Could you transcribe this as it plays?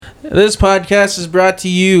This podcast is brought to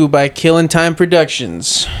you by Killin' Time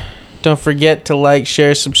Productions. Don't forget to like,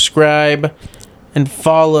 share, subscribe, and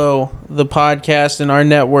follow the podcast and our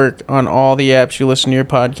network on all the apps you listen to your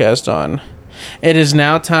podcast on. It is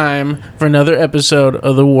now time for another episode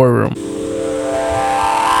of The War Room.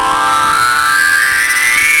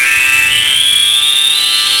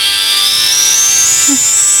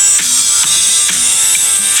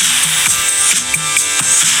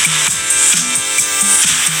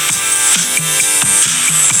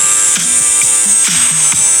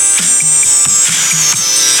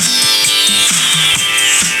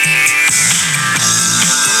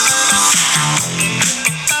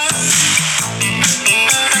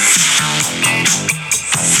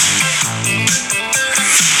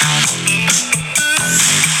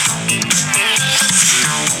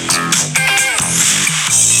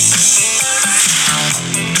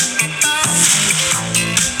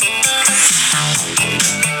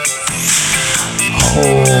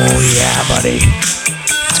 Oh, yeah, buddy.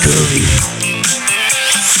 It's groovy.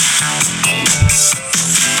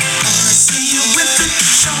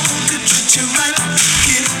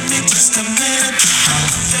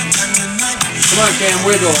 Come on, Cam,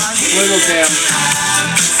 wiggle. Wiggle, Cam.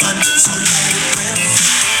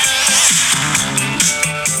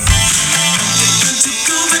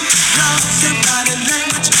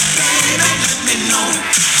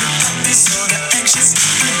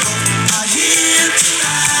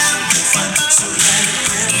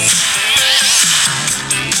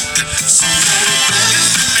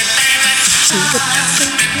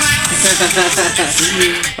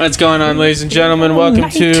 What's going on, ladies and gentlemen? Welcome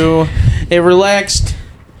to a relaxed...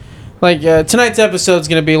 tonight's episode is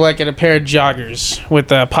going to be like a pair of joggers with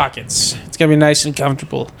pockets. It's going to be nice and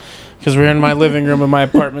comfortable because we're in my living room of my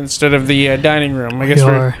apartment instead of the dining room. I guess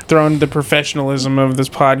we're throwing the professionalism of this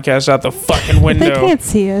podcast out the fucking window. They can't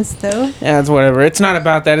see us, though. Yeah, it's whatever. It's not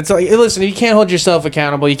about that. It's like, listen, you can't hold yourself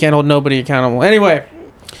accountable. You can't hold nobody accountable. Anyway...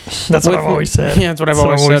 That's what I've always said. Yeah, that's what I've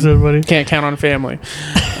always said, buddy. Can't count on family.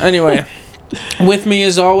 Anyway, with me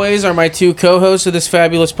as always are my two co-hosts of this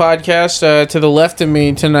fabulous podcast. To the left of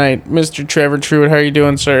me tonight, Mr. Trevor Truitt. How are you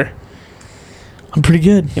doing, sir? I'm pretty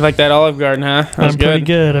good. You like that Olive Garden, huh? That was I'm pretty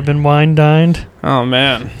good. I've been wine-dined. Oh,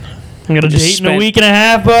 man. I'm going to date in a week and a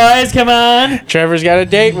half, boys. Come on. Trevor's got a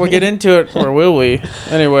date. We'll get into it. Or will we?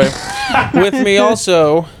 Anyway, with me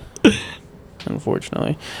also,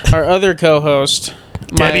 unfortunately, our other co-host...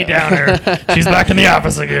 Debbie Downer. She's back in the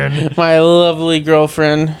office again. My lovely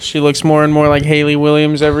girlfriend. She looks more and more like Haley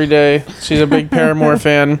Williams every day. She's a big Paramore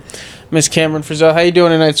fan. Miss Cameron Frizzell. How you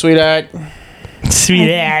doing tonight, sweetheart?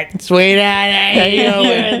 Sweetheart. Sweetheart, how you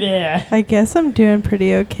doing? Yeah. I guess I'm doing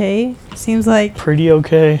pretty okay. Seems like Pretty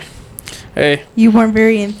okay. Hey. you weren't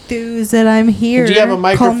very enthused that I'm here. Do you have a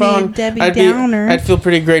microphone? Call me a Debbie I'd Downer. I'd feel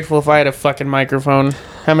pretty grateful if I had a fucking microphone.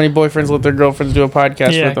 How many boyfriends let their girlfriends do a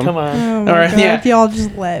podcast Yeah, with them? come on. Oh my All right, God, yeah. if y'all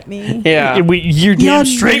just let me. Yeah. You're damn Y'all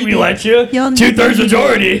straight we need let it. you. Y'all 2/3 need it.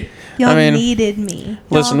 majority. Y'all I mean, needed me.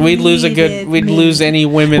 Listen, Y'all we'd lose needed we'd me. lose any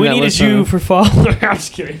women We that needed listen. you for following. I'm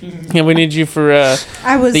just kidding. Yeah, we need you for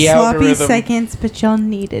I was the sloppy algorithm. seconds, but y'all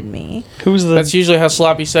needed me. Who's the... That's usually how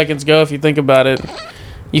sloppy seconds go if you think about it.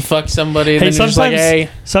 You fuck somebody and Hey, then you're just like, hey,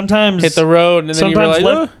 sometimes hit the road, and then you sometimes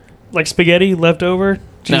realize, like spaghetti left over.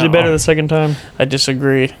 It's usually No. better the second time. I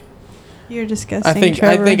disagree. You're disgusting, I think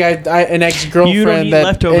Trevor. an ex-girlfriend You don't eat that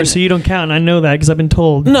leftovers, so you don't count. And I know that because I've been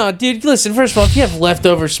told. No, dude, listen, first of all, if you have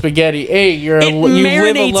leftover spaghetti, you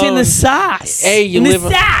live alone. sauce. You live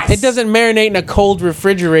It doesn't marinate in a cold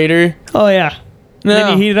refrigerator. Oh yeah. No.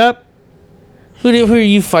 Then you heat it up. Who are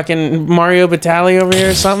you, fucking Mario Batali over here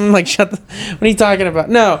or something? Like, what are you talking about?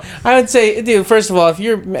 No, I would say, dude, first of all, if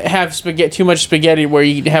you have too much spaghetti where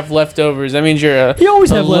you have leftovers, that means you're You always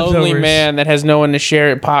a have lonely leftovers. man that has no one to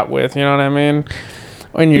share a pot with, you know what I mean?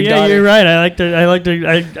 When your Yeah, daughter, you're right. I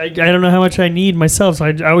don't know how much I need myself, so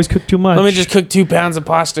I always cook too much. let me just cook 2 pounds of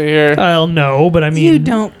pasta here. I'll know, but I mean, you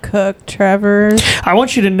don't cook, Trevor. I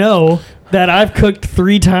want you to know that I've cooked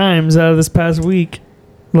 3 times out of this past week.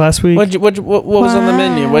 Last week. What was on the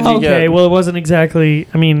menu? What'd you get? Okay, well, it wasn't exactly.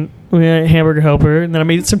 I mean, we had a hamburger helper, and then I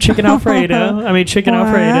made some chicken Alfredo. I made chicken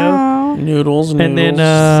Alfredo, Wow. Noodles. and then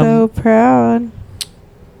So proud.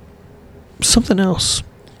 something else.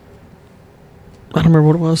 I don't remember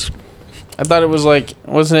what it was. I thought it was like,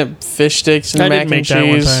 wasn't it fish sticks and I mac did make and that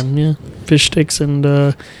one cheese? time. Yeah, fish sticks and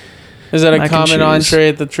Is that a mac and common cheese. entree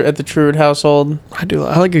at the Truitt household? I do.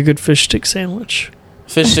 I like a good fish stick sandwich.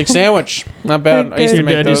 Fish stick sandwich, not bad. I used to Your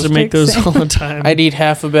make dad used those. to make those Stick all the time. I'd eat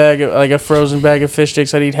half a bag, like a frozen bag of fish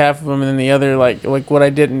sticks. I'd eat half of them, and then the other, like what I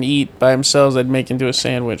didn't eat by themselves, I'd make into a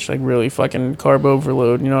sandwich, like really fucking carb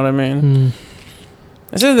overload. You know what I mean?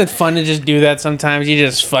 Isn't it fun to just do that sometimes? You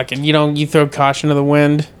just fucking, you throw caution to the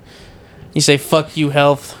wind. You say, fuck you,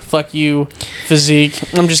 health. Fuck you,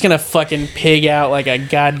 physique. I'm just gonna fucking pig out like a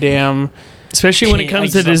goddamn... Especially when it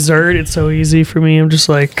comes to dessert, it's so easy for me. I'm just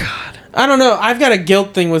like, God. I don't know. I've got a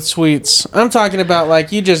guilt thing with sweets. I'm talking about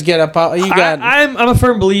like you just get I'm a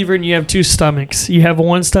firm believer in you have two stomachs. You have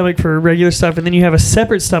one stomach for regular stuff, and then you have a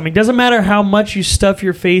separate stomach. Doesn't matter how much you stuff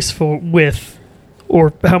your face with,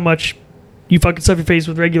 or how much you fucking stuff your face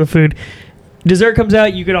with regular food. Dessert comes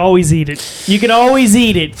out, you can always eat it. You can always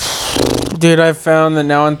eat it. Dude, I've found that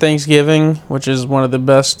now on Thanksgiving, which is one of the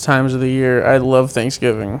best times of the year, I love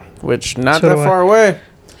Thanksgiving, which not that far away.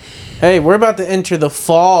 Hey, we're about to enter the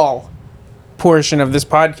fall portion of this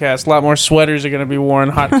podcast. A lot more sweaters are going to be worn,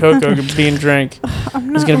 hot cocoa being drank.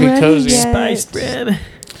 It's going to be cozy. Spiced bread.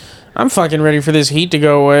 I'm fucking ready for this heat to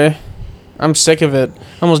go away. I'm sick of it.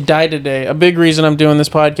 I almost died today. A big reason I'm doing this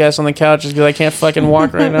podcast on the couch is because I can't fucking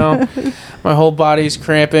walk right now. My whole body's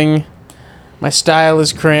cramping. My style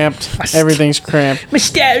is cramped. Everything's cramped. My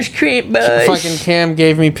style's cramped, bud. Fucking Cam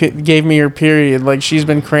gave me her period. Like, she's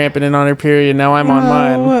been cramping in on her period. Now I'm on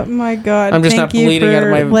mine. Oh my God! I'm just not bleeding out of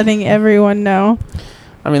my. Letting everyone know.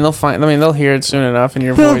 I mean, they'll hear it soon enough in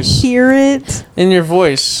your They'll voice. hear it In your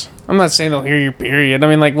voice. I'm not saying they'll hear your period. I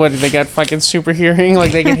mean, like, what? They got fucking super hearing?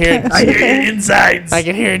 Like, they can hear it. I hear your insides. I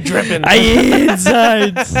can hear it dripping. I hear your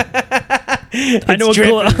insides. I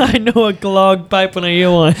know a clogged pipe when I hear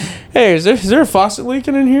one. Hey, is there a faucet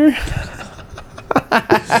leaking in here?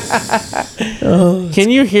 Can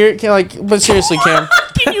you hear it? But seriously, Cam.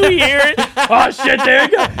 Can you hear it? Oh shit, there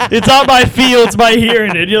it goes. It's on my fields by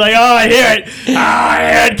hearing it. You're like, oh, I hear it. Oh,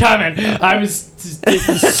 I hear it coming. I was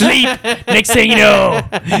asleep. Next thing you know,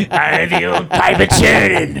 I hear the old pipe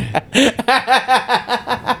churning.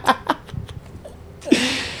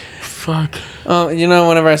 Fuck.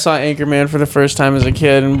 Whenever I saw Anchorman for the first time as a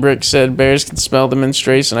kid, and Brick said bears can smell the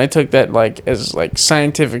menstruation, I took that as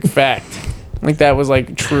scientific fact. Like that was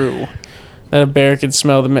true, that a bear could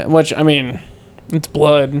smell which I mean, it's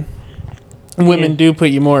blood. Women do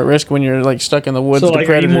put you more at risk when you're stuck in the woods. So,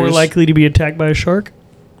 are you more likely to be attacked by a shark?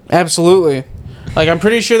 Absolutely. I'm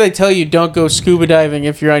pretty sure they tell you don't go scuba diving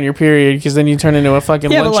if you're on your period, because then you turn into a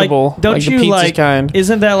fucking Lunchable. Don't the you pizza kind?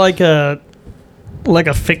 Isn't that like a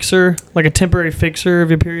fixer, like a temporary fixer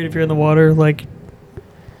of your period if you're in the water? You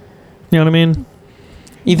know what I mean?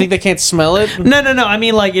 You think they can't smell it? No. I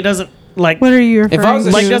mean, it doesn't. What are you referring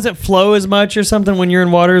to? Doesn't flow as much or something when you're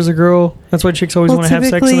in water as a girl? That's why chicks always want to have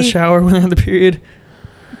sex in the shower when they're on the period.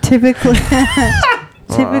 Typically,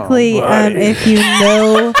 if you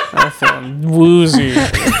know... I feel woozy.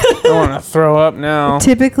 I want to throw up now.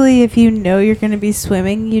 Typically, if you know you're going to be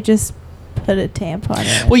swimming, you just put a tampon in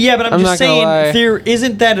it. Well, yeah, but I'm just saying,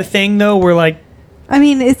 isn't that a thing, though, where, I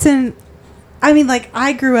mean,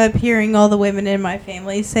 I grew up hearing all the women in my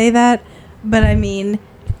family say that, but I mean...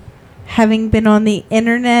 having been on the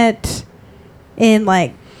internet and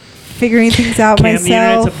figuring things out myself. The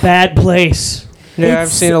internet's a bad place. Yeah, I've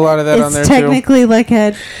seen a lot of that on there too. It's technically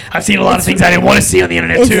I've seen a lot of things I didn't want to see on the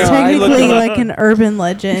internet too. It's technically an urban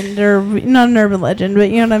legend, or not an urban legend, but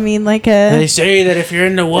you know what I mean, They say that if you're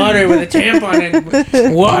in the water with a tampon and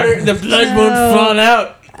the blood won't fall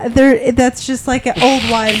out. That's just an old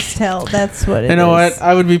wives' tale. That's what it is. You know what?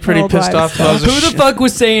 I would be pretty pissed off if I was Who the fuck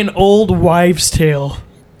was saying old wives' tale?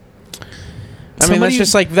 I mean,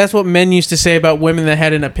 that's what men used to say about women that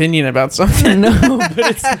had an opinion about something. No,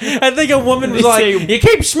 but I think a woman was like, you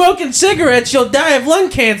keep smoking cigarettes, you'll die of lung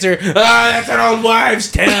cancer. That's an old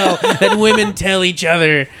wives' tale that women tell each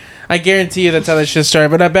other. I guarantee you that's how that shit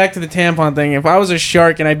started. But back to the tampon thing. If I was a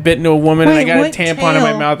shark and I bit into a woman and I got a tampon in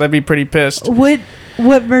my mouth, I'd be pretty pissed. What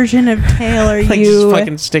version of tail are you... just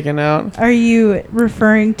fucking sticking out. Are you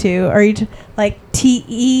referring to? Are you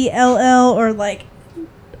TELL or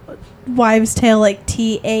wives' tale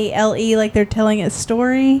TALE, they're telling a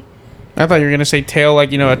story? I thought you were gonna say tail, a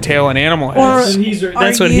tail an animal has.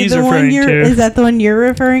 That's what he's referring to. Is that the one you're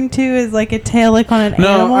referring to? Is a tail on an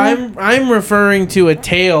animal? No, I'm referring to a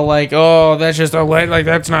tail. That's just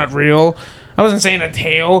that's not real. I wasn't saying a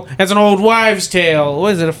tail. That's an old wives' tale.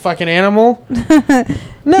 What is it? A fucking animal? No.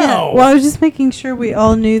 Yeah, well, I was just making sure we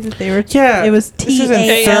all knew that they were. Yeah. It was This is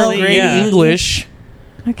in third grade English.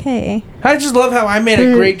 Okay. I just love how I made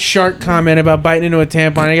a great shark comment about biting into a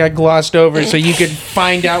tampon. I got glossed over so you could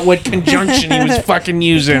find out what conjunction he was fucking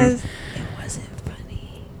using. Because it wasn't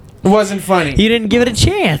funny. It wasn't funny. You didn't give it a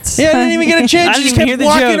chance. Yeah, I didn't even get a chance. You just kept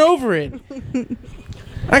walking joke. over it.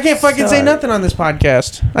 I can't fucking say nothing on this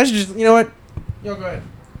podcast. I should just, you know what? Yo, go ahead.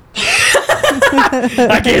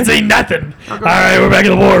 I can't say nothing. All right, we're back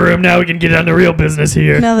in the war room. Now we can get down to real business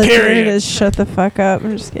here. Now that Period. Jared is shut the fuck up.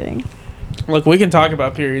 I'm just kidding. Look, we can talk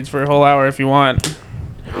about periods for a whole hour if you want.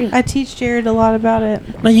 I teach Jared a lot about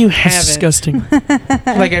it. No, you It's haven't. disgusting.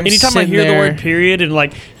 Like I'm Anytime I sitting hear the there- word period and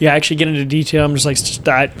like you actually get into detail, I'm just like,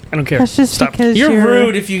 I don't care. That's just Stop. because You're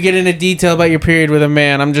rude if you get into detail about your period with a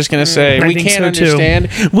man. I'm just gonna say I we think can't so, too.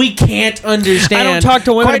 understand. We can't understand. I don't talk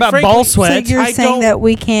to women Quite about frankly, ball So sweat. you're I saying don't- that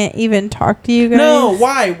we can't even talk to you guys? No,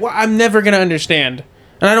 why? I'm never gonna understand,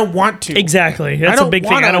 and I don't want to. Exactly. I That's don't a big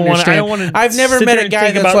thing. wanna I don't want to. I don't understand. want to. I've never met a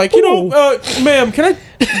guy that's like, ma'am, can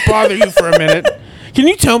I bother you for a minute? Can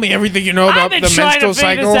you tell me everything you know I've about been the trying to menstrual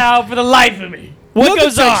figure cycle? this out for the life of me. What Nothing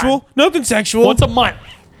goes sexual. on? Nothing sexual. Once a month.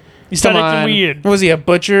 You start Come acting on. weird. Was he a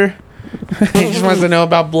butcher? He just wants to know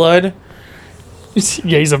about blood.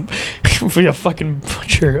 Yeah, he's a fucking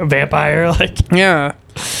butcher, a vampire. Like, Yeah.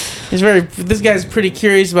 This guy's pretty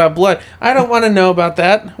curious about blood. I don't want to know about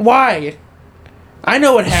that. Why? I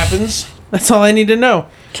know what happens. That's all I need to know.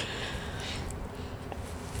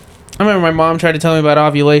 I remember my mom tried to tell me about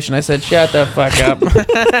ovulation. I said, shut the fuck up.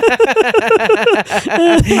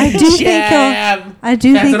 I do think y'all. I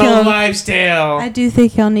do That's think an old y'all. wives' tale. I do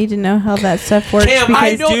think y'all need to know how that stuff works. Damn, because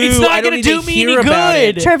I don't. it's not I don't gonna need do to me hear any about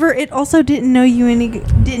it. good. Trevor, it also didn't do you any good.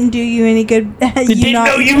 It didn't know you any good.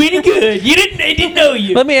 It didn't know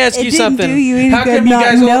you. Let me ask It you didn't something. do you any How good come you not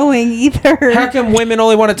guys? knowing either. How come women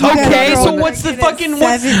only want to talk You about guys Okay, it are so when they're- what's the working at fucking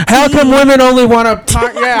what's 17. How come women only want to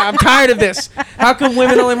talk? Yeah, I'm tired of this. How come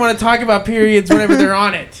women only want to talk about periods whenever they're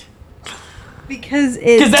on it? Because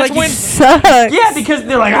it that's when- sucks. Yeah, because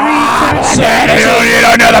they're like, you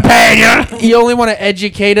don't know the pain. You only want to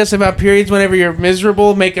educate us about periods whenever you're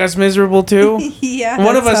miserable, make us miserable too. Yeah,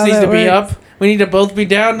 One of that's us how needs that to be works. up. We need to both be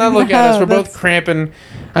down. Now look at us. We're both that's- cramping.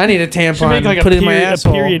 I need a Should tampon. make like Put a it in my period, a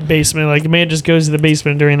asshole. period basement. Like, a man just goes to the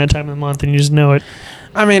basement during that time of the month, and you just know it.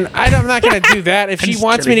 I mean, I'm not gonna do that. If she just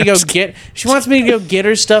wants me to kidding. go get, she wants me to go get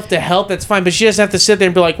her stuff to help. That's fine. But she doesn't have to sit there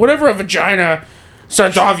and be like, whenever a vagina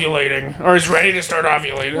starts ovulating or is ready to start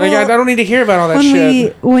ovulating. Like, I don't need to hear about all that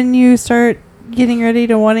shit. When you start getting ready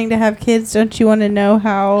to wanting to have kids, don't you want to know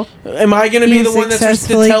how? Am I gonna be You the one that's supposed to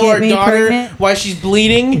successfully tell get our me daughter pregnant? why she's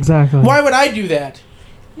bleeding? Exactly. Why would I do that?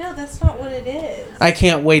 No, that's not what it is. I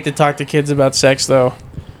can't wait to talk to kids about sex, though.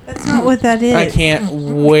 That's not what that is. I can't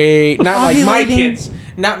wait. Not like my Ovulating. kids.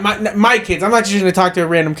 Not my kids. I'm not just gonna talk to a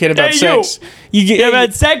random kid about Hey, sex. You get You ever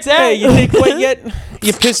had sex, eh? Hey, you think wet yet?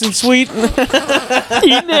 You pissing sweet?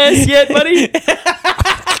 Eating ass yet, buddy?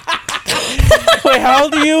 Wait, how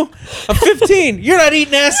old are you? I'm 15. You're not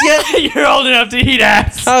eating ass yet? You're old enough to eat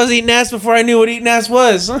ass. I was eating ass before I knew what eating ass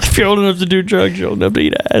was. If you're old enough to do drugs, you're old enough to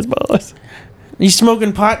eat ass, boss. You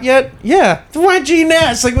smoking pot yet? Yeah. Then why'd you eat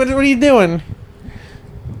ass? Like, what are you doing?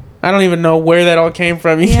 I don't even know where that all came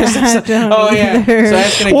from. You Yeah, just- I don't oh, yeah. either. So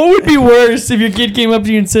that's gonna, What would be worse if your kid came up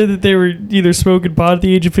to you and said that they were either smoking pot at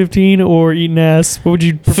the age of 15 or eating ass? What would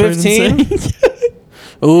you prefer 15? them to say?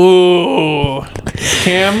 Ooh.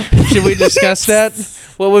 Cam, should we discuss that?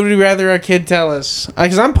 What would we rather our kid tell us?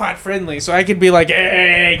 Because I'm pot friendly, so I could be like,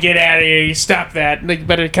 hey, get out of here. You stop that. Like,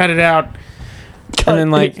 better cut it out. And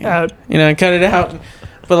then, like, out. you know, cut it out.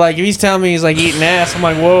 But, like, if he's telling me he's, like, eating ass, I'm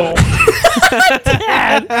like, whoa.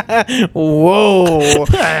 Whoa.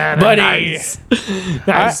 Buddy. Nice.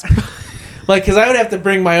 Nice. Like, because I would have to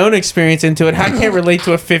bring my own experience into it. I can't relate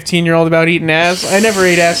to a 15-year-old about eating ass. I never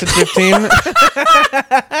ate ass at 15.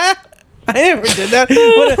 I never did that.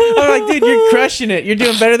 I'm like, dude, you're crushing it. You're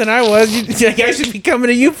doing better than I was. Like, I should be coming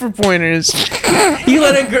to you for pointers. You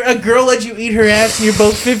let a girl let you eat her ass and you're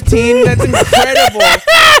both 15? That's incredible.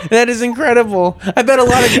 That is incredible. I bet a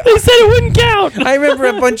lot of... They said it wouldn't count. I remember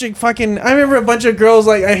a bunch of girls,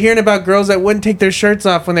 like, hearing about girls that wouldn't take their shirts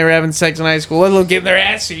off when they were having sex in high school, let alone getting their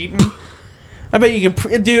ass eaten. I bet you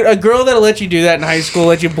can, dude, a girl that'll let you do that in high school,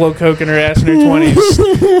 let you blow coke in her ass in her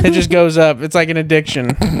 20s. It just goes up. It's like an addiction.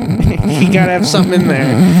 You gotta have something in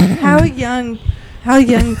there.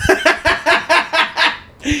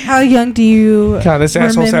 How young do you God, this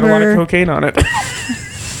asshole's had a lot of remember- cocaine on it.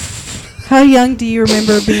 How young do you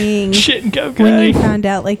remember being Shit and when cocaine. you found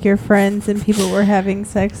out like your friends and people were having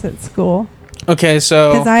sex at school? Okay, Because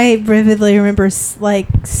so I vividly remember like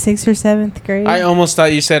 6th or 7th grade. I almost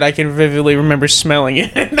thought you said I can vividly remember smelling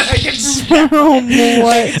it. I can smell Oh,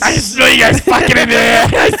 what? I smell you guys fucking in there.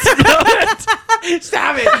 I smell it.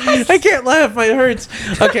 Stop it. I can't laugh. It hurts.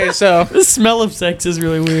 Okay, so... The smell of sex is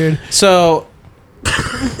really weird. So,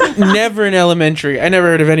 never in elementary. I never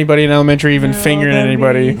heard of anybody in elementary even No, fingering that'd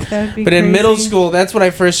anybody. that'd be But in middle crazy. school, that's what I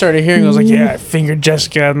first started hearing. I was like, yeah, I fingered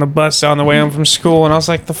Jessica on the bus on the way home from school. And I was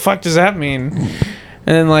like, the fuck does that mean? And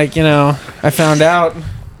then, like, you know, I found out.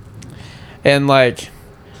 and like,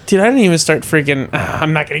 dude, I didn't even start freaking.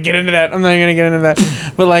 I'm not gonna get into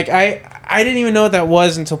that. But like, I didn't even know what that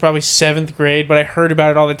was until probably 7th grade. But I heard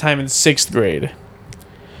about it all the time in 6th grade.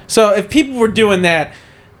 So if people were doing that,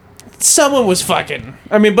 someone was fucking.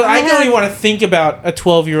 I mean, but I don't even want to think about a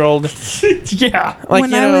 12-year-old. Yeah. Like,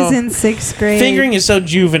 when I was in 6th grade, fingering is so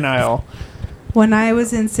juvenile. When I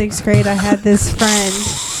was in 6th grade, I had this friend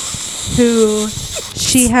who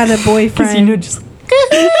she had a boyfriend. You know, just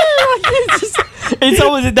it's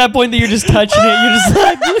always at that point that you're just touching it. You're just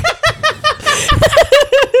like,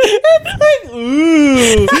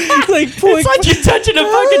 ooh, it's like you're touching a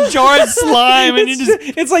fucking jar of slime, and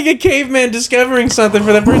it's like a caveman discovering something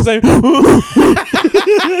for the first time.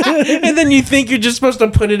 And then you think you're just supposed to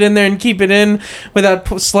put it in there and keep it in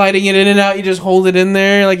without sliding it in and out. You just hold it in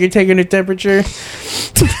there like you're taking a temperature.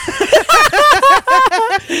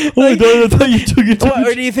 I thought you took it.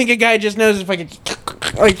 Or do you think a guy just knows if I can,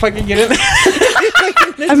 like, fucking get in there?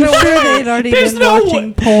 I'm sure they'd already been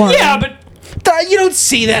watching porn. Yeah, but you don't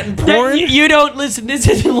see that in porn. you don't listen. This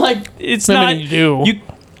isn't like it's I not. mean, you do.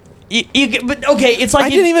 But okay, it's like I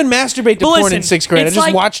didn't even masturbate to porn in 6th grade. I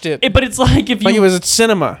just watched it. But it's like if you Like it was at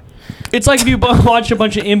cinema. It's like if you watch a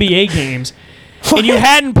bunch of NBA games and you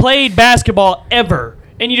hadn't played basketball ever.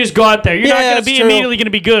 And you just go out there. You're not going to be immediately going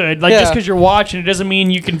to be good. Like, just because you're watching, it doesn't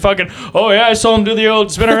mean you can fucking, oh, yeah, I saw him do the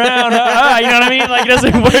old spin around. You know what I mean? Like, it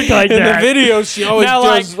doesn't work like that. In the video, she always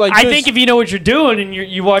does like I this. think if you know what you're doing and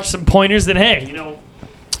you watch some pointers, then, hey, you know,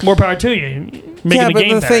 more power to you. But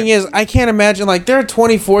the thing is, I can't imagine, like, there are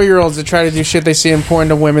 24-year-olds that try to do shit they see in porn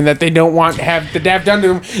to women that they don't want to have done to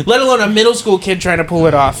them, let alone a middle school kid trying to pull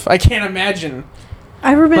it off. I can't imagine.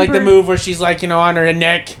 I remember like the move where she's like, you know, on her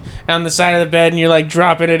neck on the side of the bed and you're like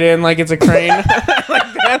dropping it in like it's a crane. Like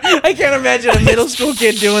that. I can't imagine a middle school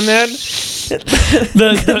kid doing that.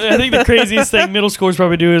 I think the craziest thing middle schoolers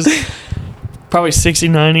probably do is probably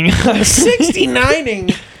 69ing.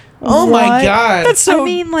 69ing? Oh What? my god. That's so, I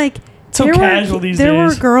mean, like, so casual these days. There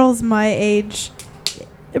were girls my age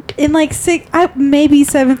in like maybe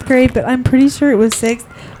 7th grade, but I'm pretty sure it was 6th,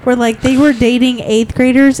 where like they were dating 8th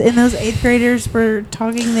graders, and those 8th graders were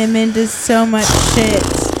talking them into so much shit.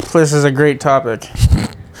 This is a great topic.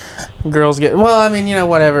 Girls get, well, I mean, you know,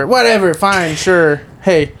 whatever, fine, sure.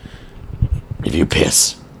 Hey, if you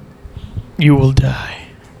piss, you will die.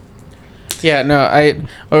 Yeah, no,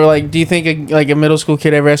 or like, do you think a middle school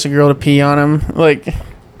kid ever asked a girl to pee on him? Like,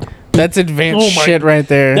 that's advanced shit right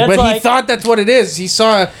there. But like, he thought that's what it is. He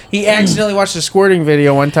accidentally watched a squirting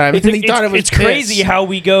video one time, and he thought it was It's crazy how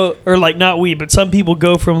we go, or like not we, but some people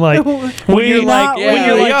go from like when you're like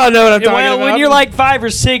y'all know what I'm talking about. When you're like 5 or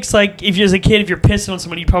 6, like if you're as a kid, if you're pissing on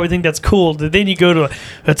somebody, you probably think that's cool. Then you go to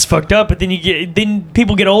that's fucked up. But then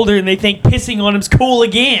people get older and they think pissing on him's cool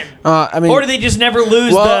again. I mean, or do they just never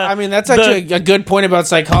lose? Well, I mean, that's actually a good point about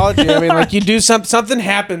psychology. I mean, like you do something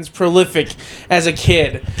happens prolific as a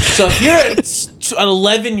kid. So if you're an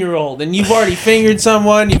 11-year-old and you've already fingered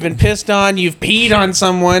someone, you've been pissed on, you've peed on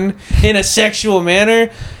someone in a sexual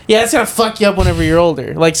manner, yeah, it's gonna fuck you up whenever you're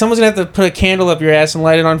older. Like someone's gonna have to put a candle up your ass and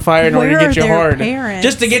light it on fire in order to get you hard. Parents?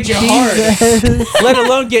 Just to get you hard. Let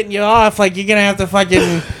alone getting you off. Like you're gonna have to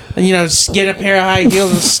fucking, you know, get a pair of high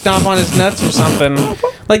heels and stomp on his nuts or something.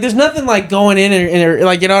 Like there's nothing like going in and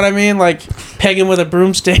like, you know what I mean? Like pegging with a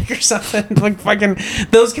broomstick or something. Like fucking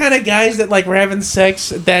those kind of guys that like were having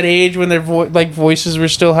sex at that age when their voices were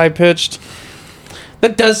still high pitched.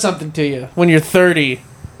 That does something to you when you're 30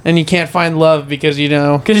 and you can't find love because you've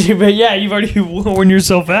already worn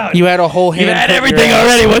yourself out. You had a whole hand. You had everything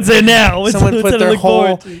already. What's in now? Someone put their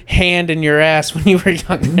whole hand in your ass when you were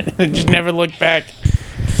young and just never looked back.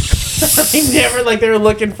 They were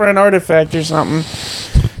looking for an artifact or something.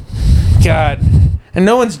 God. And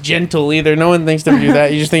no one's gentle either. No one thinks to do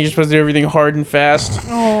that. You just think you're supposed to do everything hard and fast.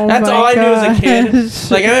 Oh, that's all I knew as a kid.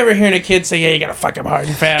 gosh. Like, I remember hearing a kid say, yeah, you gotta fuck him hard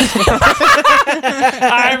and fast.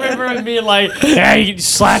 I remember it being like, yeah, you can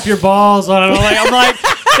slap your balls on it. I'm like,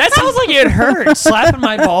 that sounds like it hurt. Slapping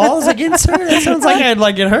my balls against her? That sounds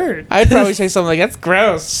like it hurt. I'd probably say something like, that's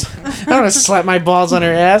gross. I don't want to slap my balls on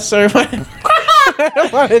her ass. Or I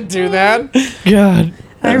don't want to do that. God.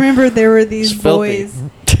 I remember there were these It's filthy. boys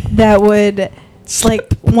that would,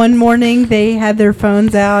 like, one morning they had their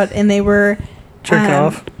phones out and they were Jerk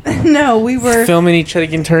off. No, we were filming each other,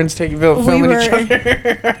 taking turns, filming each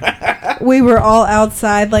other. we were all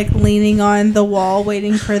outside, like leaning on the wall,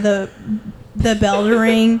 waiting for the bell to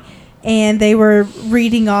ring, and they were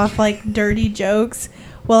reading off like dirty jokes.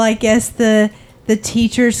 Well, I guess the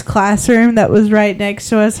teacher's classroom that was right next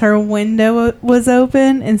to us, her window was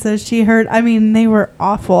open, and so she heard. I mean, they were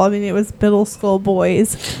awful. I mean, it was middle school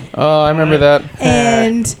boys. Oh, I remember that.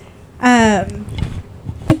 And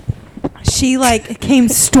she like came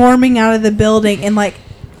storming out of the building and like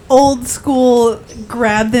old school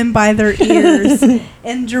grabbed them by their ears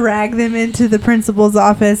and dragged them into the principal's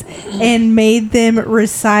office and made them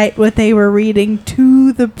recite what they were reading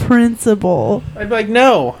to the principal. I'd be like,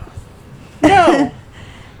 no. What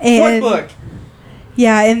And book?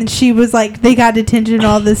 yeah, and she was like, they got detention and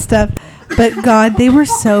all this stuff. But God, they were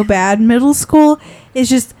so bad. Middle school is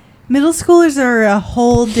just, middle schoolers are a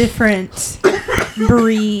whole different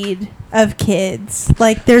breed of kids.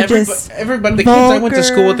 Like, they're just everybody. The kids I went to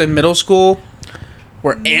school with in middle school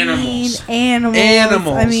were animals. Animals.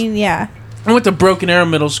 I mean, yeah. I went to Broken Arrow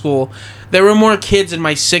Middle School. There were more kids in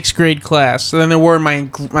my 6th grade class than there were in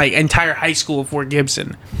my entire high school of Fort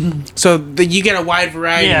Gibson. So you get a wide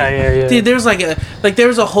variety. Yeah. Dude, there was there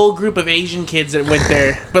was a whole group of Asian kids that went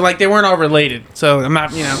there, but like they weren't all related. So I'm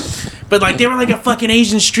not, but like they were like a fucking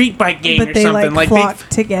Asian street bike gang But or they something. like flocked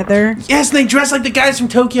together. Yes, and they dressed like the guys from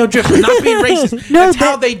Tokyo Drift. I'm not being racist. No, That's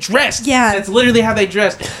how they dressed. Yeah. That's literally how they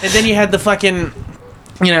dressed. And then you had the fucking,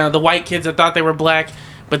 the white kids that thought they were black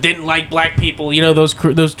but didn't like black people.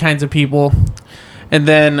 Those kinds of people. And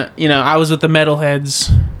then, I was with the metalheads.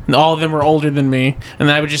 And all of them were older than me. And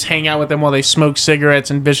then I would just hang out with them while they smoked cigarettes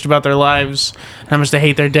and bitched about their lives. And how much they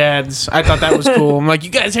hate their dads. I thought that was cool. I'm like, you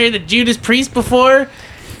guys heard the Judas Priest before?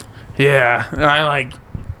 Yeah. I like,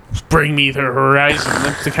 Bring Me the Horizon.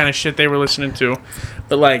 That's the kind of shit they were listening to.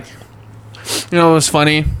 But like, it was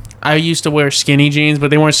funny? I used to wear skinny jeans, but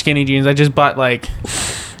they weren't skinny jeans. I just bought like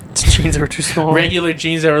jeans that were too small. regular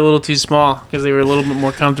jeans that were a little too small because they were a little bit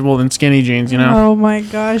more comfortable than skinny jeans, Oh my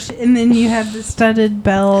gosh. And then you had the studded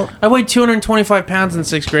belt. I weighed 225 pounds in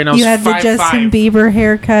 6th grade. And I was You had the 5'5". Justin Bieber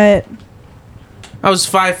haircut. I was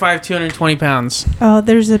 5'5", 220 pounds. Oh,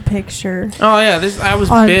 there's a picture Oh yeah, I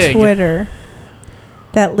was on big. Twitter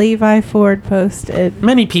that Levi Ford posted.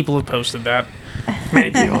 Many people have posted that.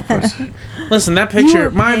 Many people posted. Listen, that You picture.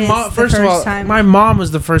 were My mom. pissed the First of all, first time. my mom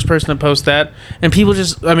was the first person to post that, and people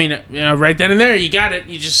just. I mean, right then and there, you got it.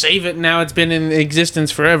 You just save it. And now it's been in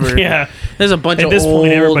existence forever. Yeah. There's a bunch At of this old.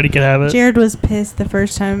 point, everybody could have it. Jared was pissed the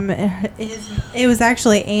first time. It was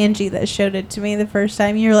actually Angie that showed it to me the first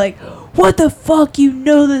time. You're like, what the fuck? You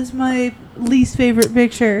know that's my least favorite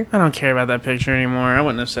picture. I don't care about that picture anymore. I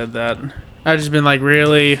wouldn't have said that. I've just been like,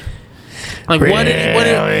 really? Like,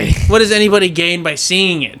 what does anybody gain by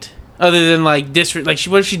seeing it? Other than like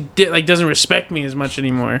what if she did like doesn't respect me as much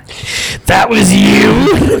anymore? That was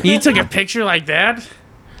you. You took a picture like that?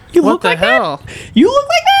 You What look the like hell? that. You look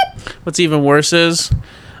like that. What's even worse is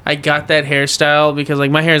I got that hairstyle because like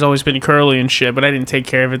my hair's always been curly and shit, but I didn't take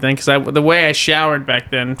care of it then because the way I showered back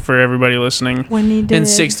then for everybody listening When you did in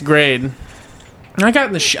 6th grade. I got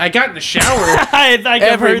in the shower I've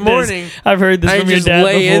every heard morning. This. I've heard this I from your just dad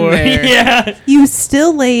lay in before. there. Yeah. You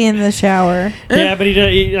still lay in the shower. Yeah, but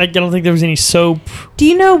I don't think there was any soap. Do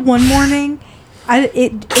you know one morning?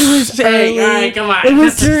 It was Hey, early. all right, come on. It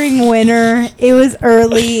was during winter. It was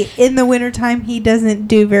early. In the wintertime, he doesn't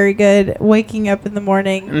do very good waking up in the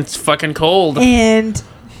morning. And it's fucking cold. And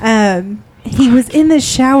he was in the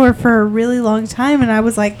shower for a really long time, and I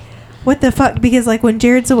was like, what the fuck? Because like when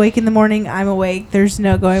Jared's awake in the morning, I'm awake. There's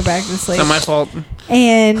no going back to sleep. Not my fault.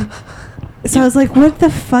 And so I was like, what the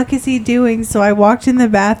fuck is he doing? So I walked in the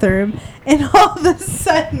bathroom, and all of a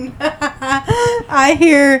sudden, I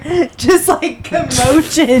hear just like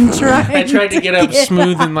commotion trying I tried to get up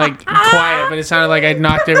smooth and like quiet, but it sounded like I'd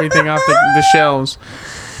knocked everything off the shelves.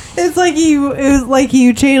 It was like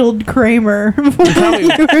you channeled Kramer when you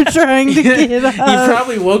were trying to get up. You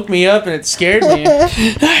probably woke me up and it scared me.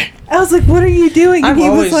 I was like, what are you doing? And I've he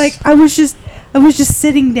was always- like, I was just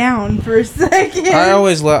sitting down for a second. I've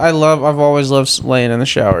always loved laying in the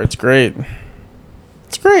shower. It's great.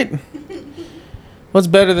 It's great. What's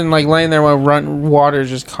better than like laying there while water's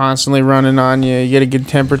just constantly running on you? You get a good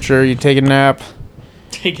temperature. You take a nap.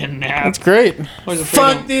 Take a nap. That's great.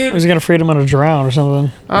 Fuck, dude. I was gonna afraid I'm gonna drown or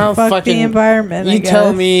something. I'll Fuck fucking the environment. I You guess.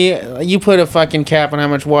 tell me. You put a fucking cap on how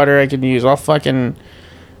much water I can use. I don't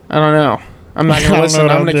know. I'm not I gonna don't listen. know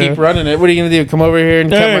what I'm I'll gonna do. keep running it. What are you gonna do? Come over here and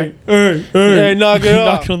cut my... Hey, knock it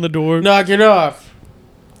off. Knocking on the door. Knock it off.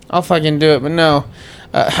 I'll fucking do it, but no.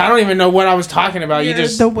 I don't even know what I was talking about. You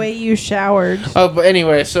just... the way you showered. Oh, but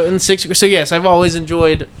anyway, so in 6th... So yes, I've always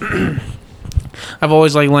enjoyed... I've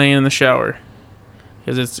always liked laying in the shower.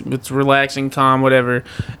 Because it's relaxing, calm, whatever.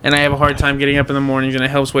 And I have a hard time getting up in the mornings, and it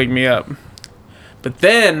helps wake me up. But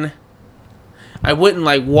then... I wouldn't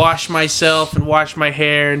like wash myself and wash my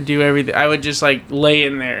hair and do everything. I would just like lay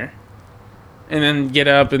in there and then get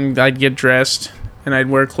up and I'd get dressed and I'd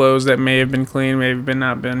wear clothes that may have been clean, may have been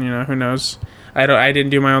not been, who knows. I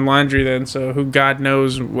didn't do my own laundry then, so who God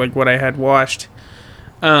knows like what I had washed.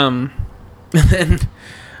 And then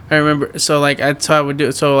I remember, so like that's how I would do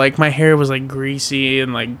it. So like my hair was like greasy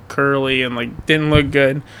and like curly and like didn't look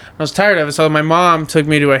good. I was tired of it, so my mom took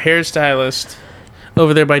me to a hairstylist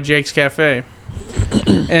over there by Jake's Cafe.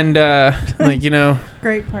 And like, you know,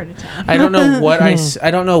 Great part of town. I don't know what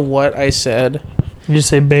I don't know what I said. You just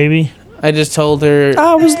say baby. I just told her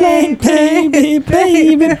I was like baby,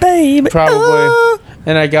 baby, baby. probably. Oh.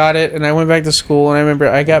 And I got it, and I went back to school, and I remember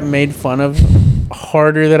I got made fun of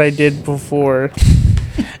harder than I did before.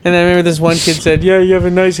 And I remember this one kid said, "Yeah, you have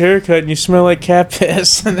a nice haircut, and you smell like cat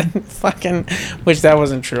piss." And then fucking, which that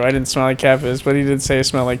wasn't true. I didn't smell like cat piss, but he did say I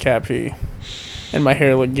smell like cat pee, and my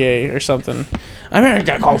hair looked gay or something. I remember I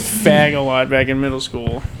got called fag a lot back in middle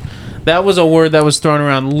school. That was a word that was thrown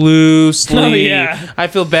around loosely. Oh, yeah. I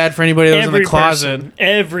feel bad for anybody that was in the closet. Person,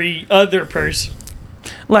 every other person.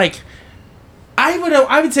 Like,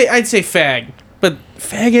 I'd say fag, but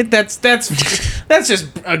faggot, that's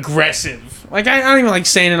just aggressive. Like, I don't even like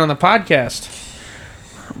saying it on the podcast.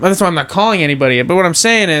 That's why I'm not calling anybody it. But what I'm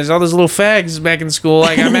saying is, all those little fags back in school,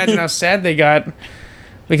 like, I imagine how sad they got.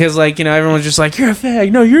 Because, like, you know, everyone's just like, you're a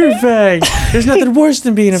fag. No, you're a fag. There's nothing worse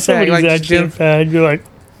than being a fag. Somebody's Like, actually a fag. You're like,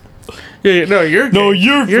 yeah, no, you're gay. No,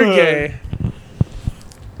 you're fag. gay.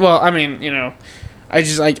 Well, I mean, you know, I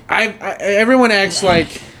just, like, everyone acts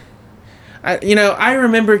like, I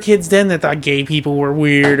remember kids then that thought gay people were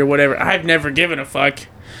weird or whatever. I've never given a fuck.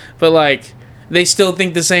 But, like, they still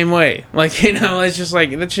think the same way. Like, you know, it's just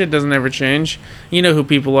like, that shit doesn't ever change. You know who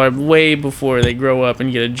people are way before they grow up and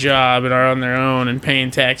get a job and are on their own and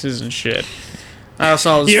paying taxes and shit. I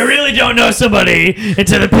saw you really don't know somebody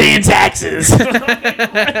until they're paying taxes.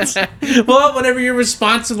 Well, whenever you're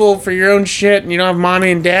responsible for your own shit and you don't have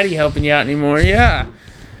mommy and daddy helping you out anymore, yeah.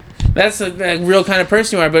 That's the real kind of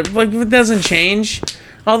person you are. But, like, if it doesn't change,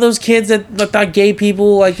 all those kids that thought gay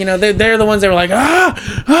people, like, you know, they're the ones that were like,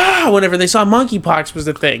 whenever they saw monkeypox was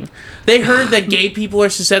the thing. They heard that gay people are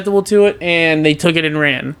susceptible to it, and they took it and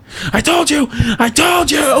ran. I told you!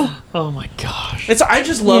 Oh my gosh. I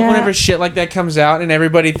just love whenever shit like that comes out, and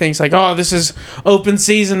everybody thinks, like, oh, this is open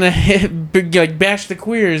season to like, bash the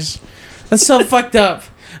queers. That's so fucked up.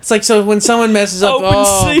 It's like, so when someone messes up,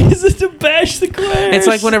 season to bash the queers. It's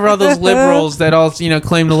like whenever all those liberals that all, you know,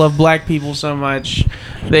 claim to love black people so much,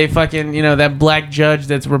 they fucking, you know, that black judge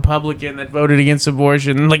that's Republican that voted against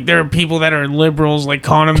abortion. Like, there are people that are liberals, like,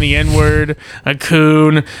 calling him the N-word, a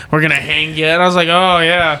coon, we're gonna hang you. And I was like, oh,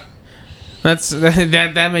 yeah.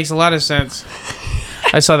 That makes a lot of sense.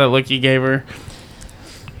 I saw that look you gave her.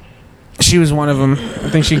 She was one of them. I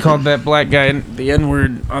think she called that black guy the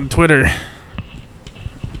N-word on Twitter.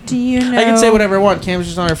 Do you know? I can say whatever I want. Cam's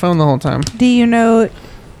just on her phone the whole time. Do you know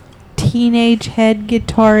Teenage Head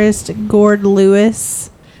guitarist Gord Lewis?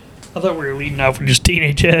 I thought we were leading off with just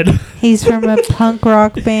Teenage Head. He's from a punk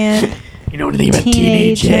rock band. You know anything about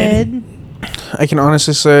Teenage Head? I can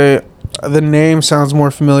honestly say the name sounds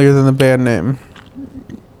more familiar than the band name.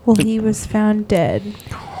 Well, he was found dead.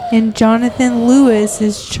 And Jonathan Lewis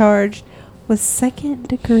is charged with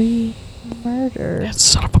second-degree murder. That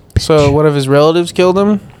son of a bitch. So, what if his relatives killed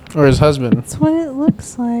him? Or his husband? That's what it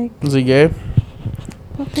looks like. Was he gay?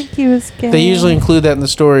 I don't think he was gay. They usually include that in the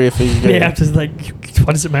story if he's gay. Yeah, just like,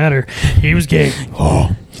 what does it matter? He was gay.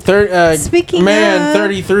 Oh. Speaking man, of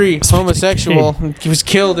 33, homosexual, he was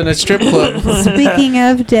killed in a strip club. Speaking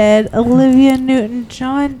of dead, Olivia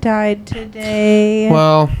Newton-John died today.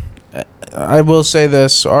 Well, I will say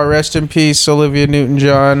this. Rest in peace, Olivia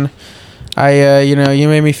Newton-John. You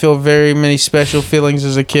made me feel very many special feelings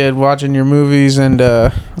as a kid watching your movies, and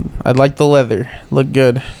I liked the leather. Looked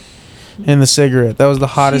good. And the cigarette. That was the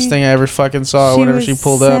hottest thing I ever fucking saw whenever she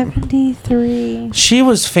pulled up. 73. She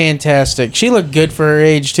was fantastic. She looked good for her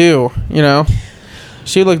age, too, you know?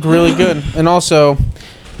 She looked really good. And also,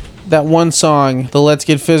 that one song, the Let's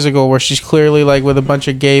Get Physical, where she's clearly, like, with a bunch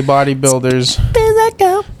of gay bodybuilders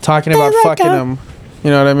talking about fucking them.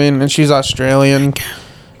 You know what I mean? And she's Australian.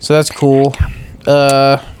 So that's cool.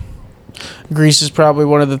 Grease is probably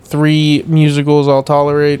one of the 3 musicals I'll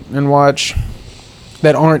tolerate and watch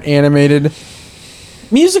that aren't animated.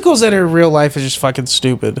 Musicals that are real life is just fucking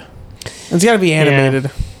stupid. It's got to be animated.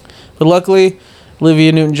 Yeah. But luckily,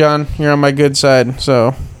 Olivia Newton-John, you're on my good side.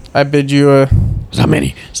 So I bid you a... There's not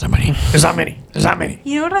many.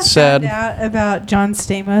 You know what I found out about John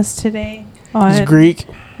Stamos today? He's Greek.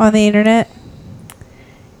 On the internet?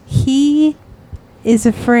 He is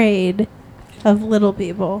afraid of little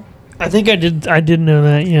people. I think I did know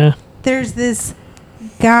that, yeah. There's this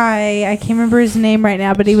guy, I can't remember his name right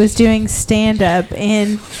now, but he was doing stand-up,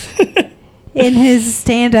 and in his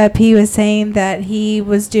stand-up, he was saying that he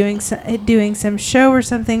was doing some show or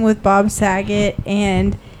something with Bob Saget,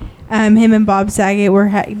 and him and Bob Saget were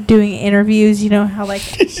doing interviews. You know how like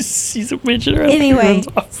he's a midget. Anyway,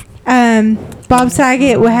 Bob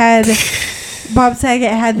Saget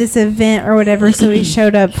had this event or whatever, so he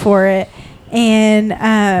showed up for it. And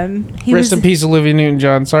rest in peace, Olivia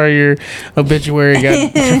Newton-John. Sorry, your obituary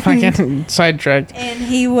got fucking sidetracked. And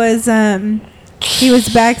he was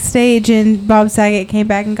backstage, and Bob Saget came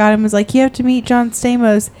back and got him. And was like, "You have to meet John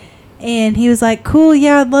Stamos." And he was like, "Cool,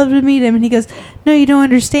 yeah, I'd love to meet him." And he goes, "No, you don't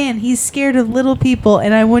understand. He's scared of little people,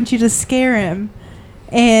 and I want you to scare him."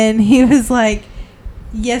 And he was like,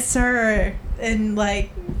 "Yes, sir." And like.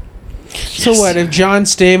 So what if John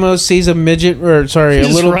Stamos sees a midget a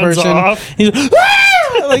little person? He's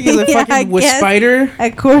like he's a fucking with spider.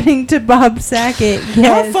 According to Bob Saget, yes.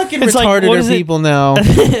 How fucking retarded are people now?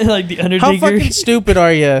 Like the Undertaker. How fucking stupid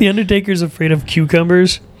are you? The Undertaker's afraid of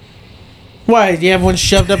cucumbers. Why? Do you have one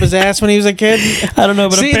shoved up his ass when he was a kid? I don't know,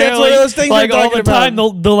 but see, apparently, that's one of those things like all the about.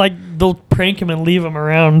 time, they'll prank him and leave him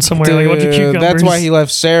around somewhere. Dude, like a bunch of cucumbers. that's why he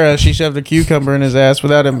left Sarah. She shoved a cucumber in his ass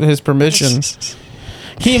without his permission.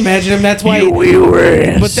 Can you imagine him? That's why.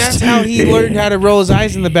 But that's how he learned how to roll his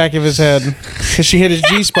eyes in the back of his head, because she hit his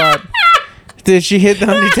G spot. Did she hit the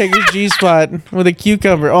Undertaker's G spot with a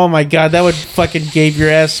cucumber? Oh my god, that would fucking gape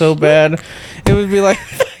your ass so bad. It would be like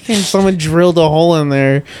fucking someone drilled a hole in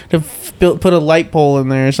there to put a light pole in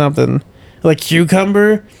there or something. Like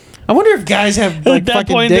cucumber. I wonder if guys have like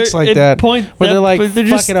fucking dicks like that, where they're like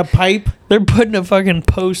fucking a pipe. They're putting a fucking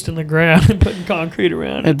post in the ground and putting concrate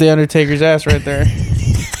around it. At the Undertaker's ass right there.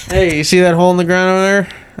 Hey, you see that hole in the ground over there?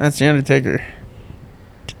 That's the Undertaker.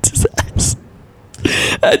 It's his ass.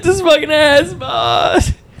 That's his fucking ass,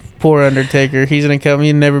 boss. Poor Undertaker. He's gonna come.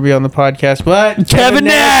 He'll never be on the podcast, but Kevin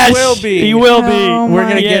Nash will be. He will be. Oh We're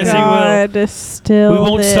gonna get him. God, still we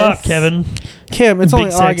won't this. Stop, Kevin. Kim, it's Big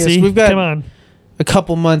only August. sexy. We've got Come on. a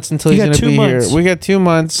couple months until You he's got gonna 2 be months. here. We got 2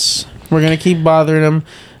 months. We're gonna keep bothering him.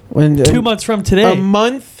 2 months from today. A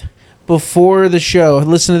month before the show.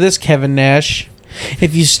 Listen to this, Kevin Nash.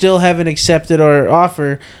 If you still haven't accepted our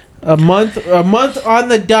offer, a month on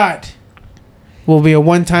the dot will be a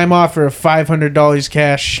one-time offer of $500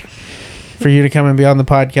 cash for you to come and be on the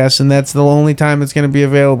podcast, and that's the only time it's going to be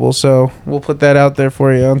available. So we'll put that out there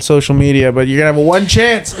for you on social media. But you're gonna have one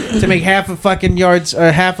chance to make half a fucking yards,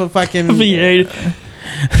 or half a fucking half a yard,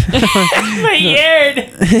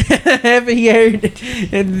 half a yard,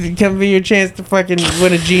 and come be your chance to fucking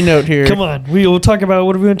win a G note here. Come on, we'll talk about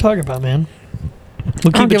what are we going to talk about, man?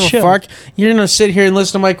 We'll I don't keep give it a chill. fuck. You're gonna sit here and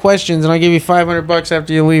listen to my questions, and I'll give you $500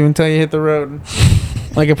 after you leave until you hit the road,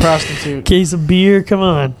 like a prostitute. Case of beer, come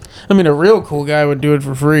on. I mean, a real cool guy would do it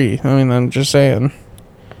for free. I mean, I'm just saying.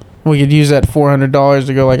 We could use that $400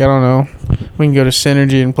 to go, like, I don't know. We can go to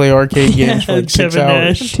Synergy and play arcade games for like 6 Kevin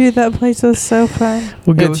hours. Nash. Dude, that place was so fun.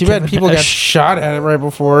 We'll go Yeah, with too bad Kevin people got Nash. shot at it right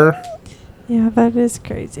before. Yeah, that is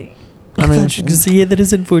crazy. I mean, Yeah, that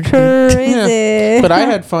is unfortunate. Crazy. but I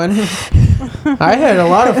had fun. I had a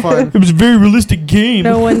lot of fun. It was a very realistic game.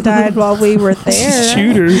 No one died while we were there.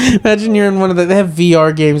 Shooter. Imagine you're in one of they have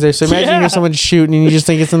VR games there, so imagine Yeah. you're someone shooting and you just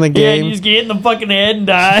think it's in the Yeah, game. you just get in the fucking head and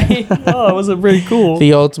die. Oh, it was pretty cool.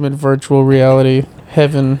 The ultimate virtual reality.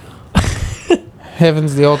 Heaven.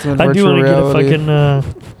 Heaven's the ultimate I do virtual want reality.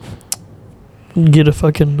 to get a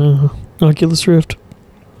fucking Oculus Rift.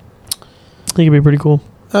 I think it'd be pretty cool.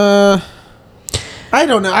 I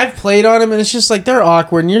don't know. I've played on them and it's just like they're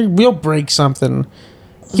awkward and you'll break something.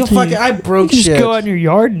 You'll fucking. I broke You just shit. go out in your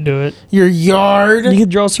yard and do it. Your yard. You can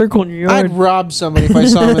draw a circle in your I'd yard. rob somebody if I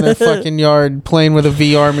saw them in their fucking yard playing with a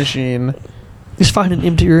VR machine. Just find an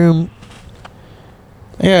empty room.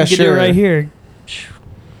 Yeah, You can sure. do it right here.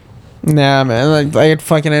 Nah, man. Like, I'd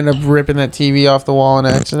fucking end up ripping that TV off the wall in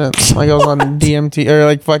accident. Like I was on DMT or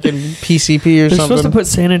like fucking PCP or They're supposed to something. put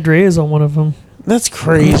San Andreas on one of them. That's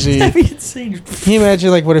crazy. That'd be insane. Can you imagine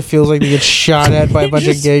like what it feels like to get shot at by a bunch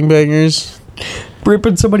of Just- gangbangers?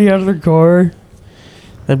 Ripping somebody out of their car.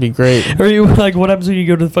 That'd be great. Or you like what happens when you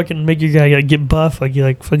go to fucking make your guy like, get buff? Like you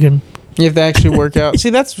like fucking. You have to actually work out. See,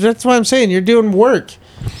 that's why I'm saying you're doing work.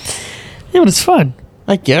 Yeah, but it's fun.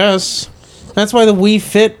 I guess. That's why the Wii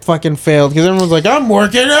Fit fucking failed because everyone's like, I'm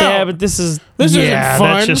working out. Yeah, but this isn't That's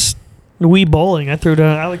fun. just Wii bowling. I threw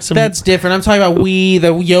down. I like some. That's different. I'm talking about Wii,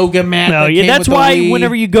 the yoga mat. no, that yeah. came That's with the why Wii.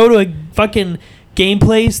 whenever you go to a fucking game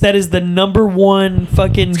place, that is the number one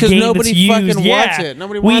fucking Because game nobody that's used. fucking Yeah. wants it.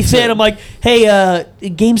 Nobody Wii wants Fit. it. I'm like, hey,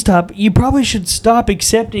 GameStop, you probably should stop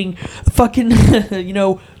accepting fucking,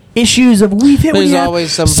 issues of Wii Fit. There's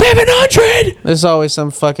always some 700. There's always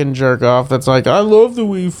some fucking jerk off that's like, I love the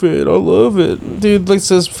Wii Fit, I love it, dude. Let's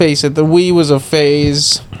just face it, the Wii was a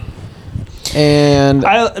phase, and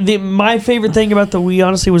my favorite thing about the Wii,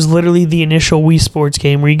 honestly, was literally the initial Wii Sports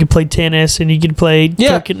game where you could play tennis and you could play.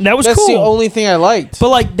 That was that's cool. the only thing I liked. But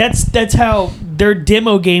like that's how their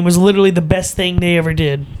demo game was literally the best thing they ever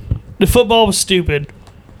did. The football was stupid.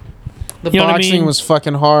 The You know what I boxing mean? was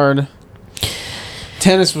fucking hard.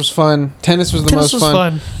 Tennis was fun. Tennis was the Tennis most was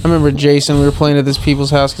fun. fun. I remember Jason, we were playing at this people's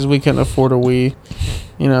house because we couldn't afford a Wii.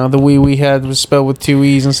 You know, the Wii we had was spelled with 2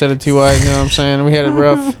 E's instead of 2 I's, you know what I'm saying? We had it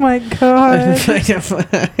rough. Oh my god.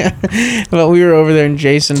 But we were over there and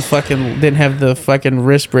Jason fucking didn't have the fucking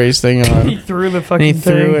wrist brace thing on. He threw the And fucking he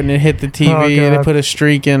threw it and it hit the TV Oh, and it God. put a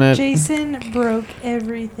streak in it. Jason broke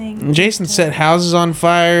everything. Jason set houses on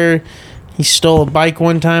fire. He stole a bike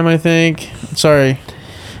one time, I think. Sorry.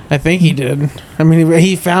 I think he did. I mean,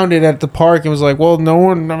 he found it at the park and was like, well, no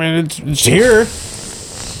one, I mean, it's here.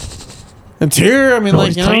 It's here. I mean,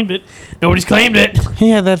 Nobody's like, you claimed know. it. Nobody's claimed it. He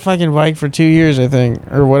had that fucking bike for 2 years, I think,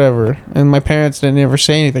 or whatever. And my parents didn't ever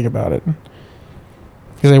say anything about it.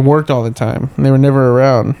 Because they worked all the time. And they were never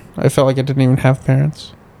around. I felt like I didn't even have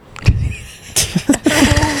parents.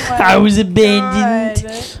 I was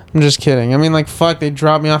abandoned. I'm just kidding. I mean, like, fuck, they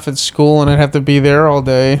dropped me off at school and I'd have to be there all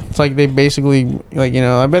day. It's like they basically, like, you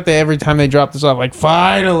know, I bet they every time they dropped us off, like,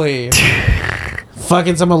 finally,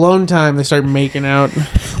 fucking some alone time, they start making out.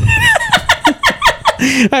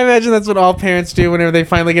 I imagine that's what all parents do whenever they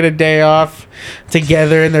finally get a day off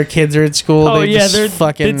together and their kids are at school. Oh they yeah, just they're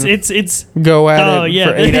fucking it's go at oh it yeah,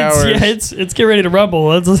 for 8 hours. Yeah, it's get ready to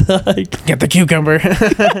rumble. It's like Get the cucumber.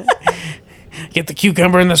 Get the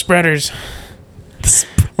cucumber and the spreaders.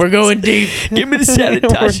 We're going deep. give me the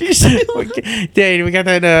sanitizer. Dave, we got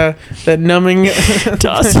that numbing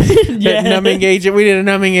Toss it. Yeah. that numbing agent. We did a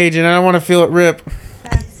numbing agent. I don't want to feel it rip.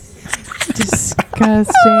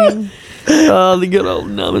 Disgusting. Oh, the good old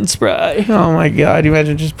numbing spray. Oh my god! You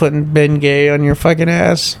imagine just putting Ben Gay on your fucking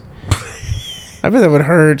ass. I bet that would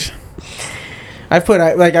hurt. I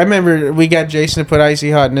remember we got Jason to put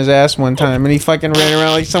Icy Hot in his ass one time, and he fucking ran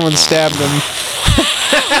around like someone stabbed him.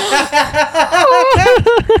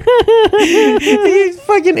 He's a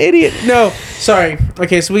fucking idiot. No, sorry.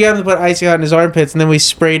 Okay, so we got him to put Icy Hot in his armpits, and then we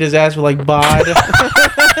sprayed his ass with like bod.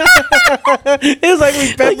 It was like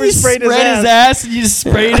we pepper sprayed his ass. And you just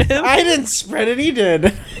sprayed him. I didn't spread it. He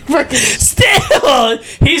did. Fucking Still,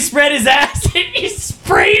 he spread his ass and you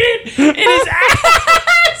sprayed it in his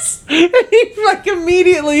ass. he like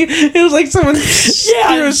immediately. It was like someone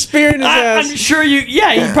threw a spear in his ass. I'm sure you.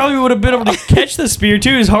 Yeah, he probably would have been able to catch the spear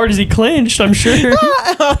too, as hard as he clenched. I'm sure.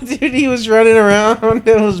 Oh, dude, he was running around.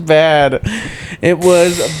 It was bad. It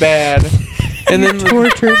was bad. And then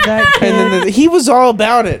Tortured that kid. and then he was all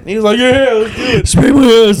about it. He was like, "Yeah, let's do it." Spray my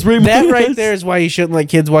ass. Spray my That ass. right there is why you shouldn't let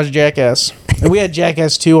kids watch Jackass. And we had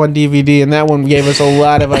Jackass 2 on DVD, and that one gave us a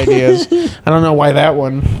lot of ideas. I don't know why that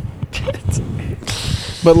one.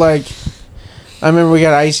 But, like, I remember we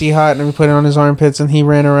got Icy Hot, and we put it on his armpits, and he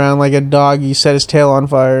ran around like a dog. He set his tail on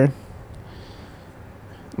fire.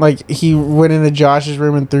 Like, he went into Josh's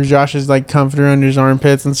room and threw Josh's, like, comforter under his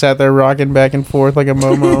armpits and sat there rocking back and forth like a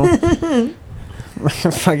Momo.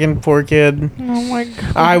 Fucking poor kid. Oh my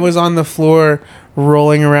god. I was on the floor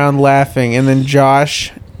rolling around laughing, and then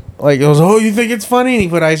Josh like goes, "Oh, you think it's funny?" And he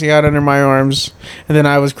put Icy Hot under my arms, and then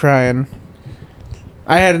I was crying.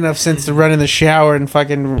 I had enough sense to run in the shower and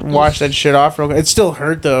fucking wash that shit off real quick. It still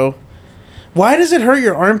hurt though. Why does it hurt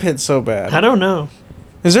your armpits so bad? I don't know.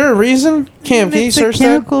 Is there a reason? Cam, can you It's a search that?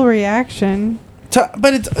 chemical reaction.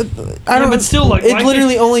 But it's I Yeah, don't. but still, like, it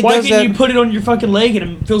literally only why does can't that. you put it on your fucking leg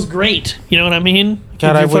and it feels great? You know what I mean?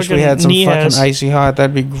 God, I Your wish we fucking had some knee fucking has- Icy Hot.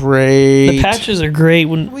 That'd be great. The patches are great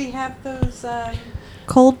when We have those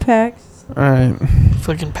cold packs. All right,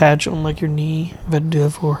 fucking patch on like your knee. I've had to do that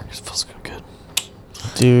before. It feels so good.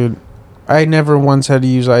 dude. I never once had to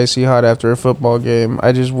use Icy Hot after a football game.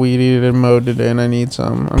 I just weed-eated and mowed today, and I need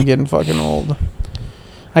some. I'm getting fucking old.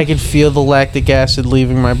 I could feel the lactic acid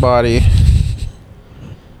leaving my body.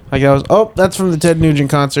 Like I was. Oh, that's from the Ted Nugent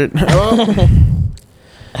concert.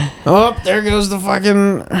 Oh, there goes the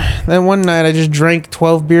fucking. That one night I just drank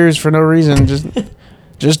 12 beers for no reason,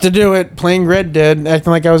 just to do it. Playing Red Dead,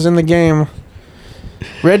 acting like I was in the game.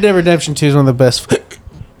 Red Dead Redemption 2 is one of the best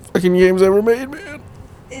fucking games ever made, man.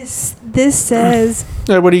 This says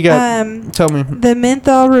What do you got? Tell me. the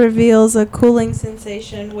menthol reveals a cooling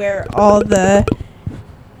sensation where all the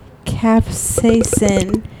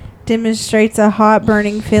capsaicin demonstrates a hot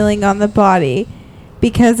burning feeling on the body.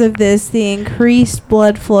 Because of this, the increased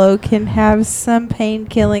blood flow can have some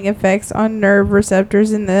pain-killing effects on nerve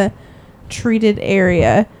receptors in the treated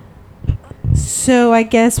area. So I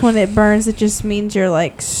guess when it burns, it just means you're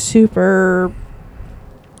like super.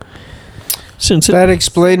 That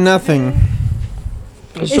explained nothing.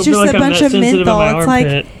 It's just a bunch of menthol.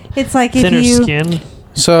 It's like if you. Skin.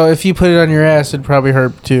 So if you put it on your ass, it'd probably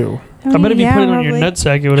hurt too. I bet if you put it on your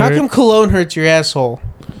nutsack, it would How hurt. come cologne hurts your asshole?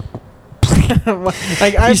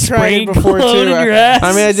 Like I've tried it before too. In your ass?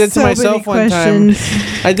 I mean, I did to myself one time.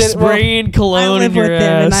 I did spraying cologne in your with ass.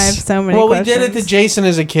 them and I have so many Well, questions. we did it to Jason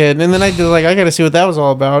as a kid, and then I did I got to see what that was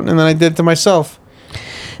all about, and then I did it to myself.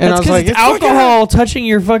 And That's I was 'cause like, it's alcohol touching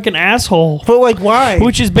your fucking asshole. But like, why?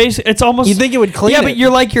 Which is basically, it's almost. You think it would clean? Yeah, but you're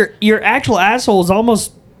like your actual asshole is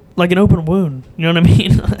almost like an open wound. You know what I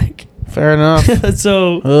mean? Like. Fair enough.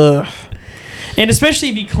 So. Ugh. And especially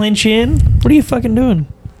if you clinch in, what are you fucking doing?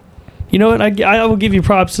 You know what? I will give you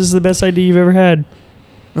props. This is the best idea you've ever had.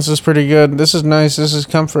 This is pretty good. This is nice. This is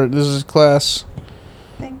comfort. This is class.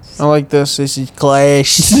 Thanks. I like this. This is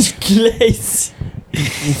class. This is class.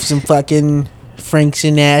 If some fucking Frank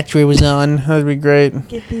Sinatra was on, that'd be great.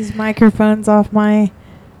 Get these microphones off my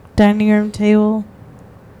dining room table.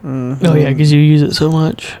 Mm-hmm. Oh, yeah, because you use it so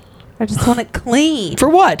much. I just want it clean. For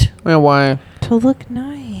what? Yeah, why? To look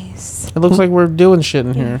nice. It looks like we're doing shit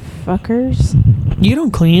in here. Fuckers. You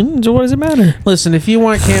don't clean, so what does it matter? Listen, if you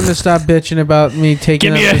want Cam to stop bitching about me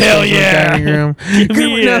taking Give me up a the hell space in the yeah. dining room, Give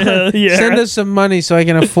me a hell yeah. send us some money so I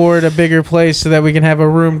can afford a bigger place so that we can have a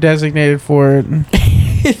room designated for it.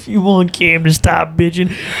 If you want Cam to stop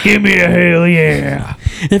bitching, give me a hell yeah.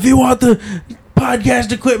 If you want the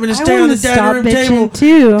podcast equipment to I stay on want the to stop dining room table, bitching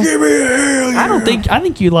too. give me a hell yeah. I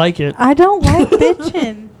think you like it. I don't like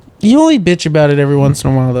bitching. You only bitch about it every once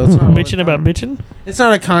in a while, though. It's not all the Bitching about time. bitching? It's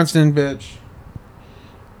not a constant bitch.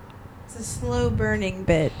 It's a slow burning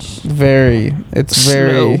bitch. Very. It's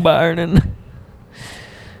very Slow burning.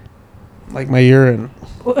 like my urine.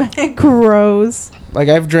 Gross. Like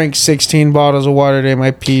I've drank 16 bottles of water today.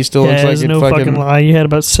 My pee still looks like there's it no fucking lie. You had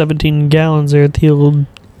about 17 gallons there at the old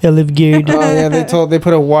Olive Garden. Oh yeah, they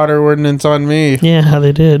put a water ordinance on me. Yeah, how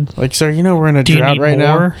they did. Like, sir, you know we're in a Do you drought need right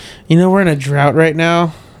now. more? You know we're in a drought right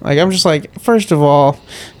now. Like I'm just like, first of all,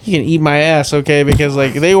 you can eat my ass, okay? Because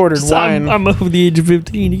like they ordered wine. I'm over the age of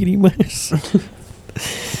 15. You can eat my ass.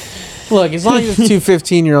 Look, as long as it's two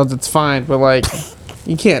 15-year-olds, it's fine. But like,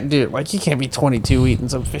 you can't do it. Like you can't be 22 eating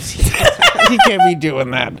some 15. You can't be doing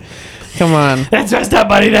that. Come on, That's messed up,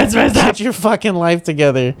 buddy. That's messed up. get your fucking life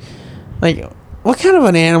together. Like, what kind of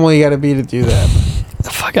an animal you got to be to do that?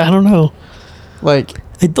 Fuck, I don't know. Like,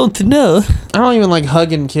 I don't know. I don't even like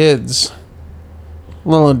hugging kids.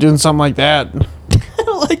 Let alone doing something like that. I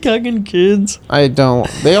don't like hugging kids. I don't.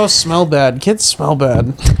 They all smell bad. Kids smell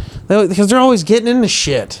bad. Because they're always getting into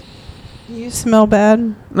shit. You smell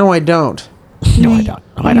bad. No, I don't. No, I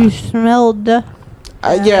don't. No, I You don't. smelled.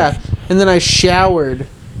 Yeah. And then I showered.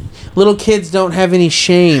 Little kids don't have any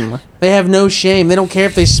shame. They have no shame. They don't care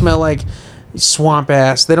if they smell like swamp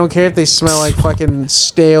ass. They don't care if they smell like fucking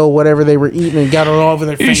stale whatever they were eating and got it all over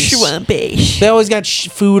their face. Swampish. They always got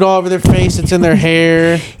food all over their face. It's in their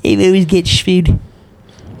hair. They always get food.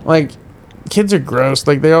 Like, kids are gross.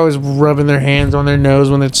 Like, they always rubbing their hands on their nose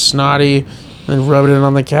when it's snotty and then rubbing it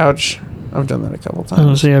on the couch. I've done that a couple times.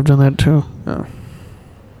 Honestly, I've done that too.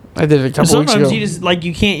 I did it a couple weeks Sometimes ago. you just like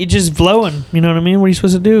you can't. You're just flowing. You know what I mean? What are you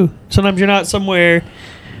supposed to do? Sometimes you're not somewhere.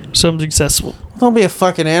 Something's accessible. Don't be a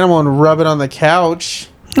fucking animal and rub it on the couch.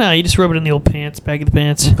 No, you just rub it in the old pants, back of the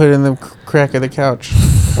pants. Put it in the crack of the couch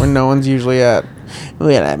where no one's usually at.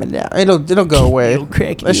 It'll go away. Little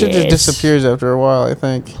cracky That shit just ass. disappears after a while, I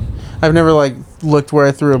think. I've never like looked where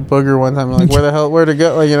I threw a booger one time. Like, where'd it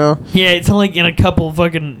go? Like, you know? Yeah, it's only like in a couple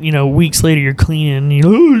fucking weeks later you're cleaning. And you're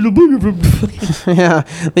oh, the booger from fucking. Yeah,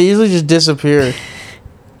 they usually just disappear.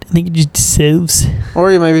 I think it just dissolves. Or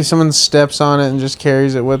maybe someone steps on it and just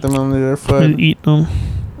carries it with them under their foot. Eat them.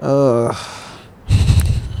 Ugh.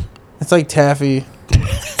 It's like taffy.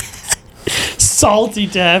 Salty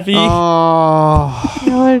taffy. Oh.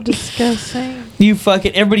 Y'all are disgusting. You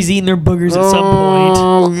fucking. Everybody's eating their boogers at some point.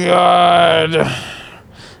 Oh, God.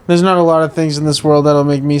 There's not a lot of things in this world that'll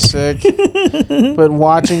make me sick. But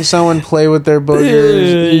watching someone play with their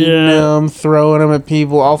boogers, eating them, throwing them at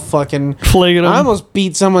people, I'll fucking... Flinging them. I almost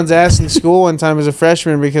beat someone's ass in school one time as a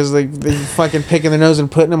freshman because they fucking picking their nose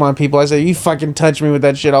and putting them on people. I said, you fucking touch me with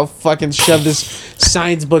that shit, I'll fucking shove this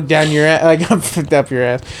science book down your ass. Like, up your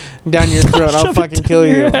ass. Down your throat. I'll Shove it fucking down kill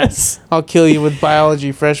your you. ass. I'll kill you with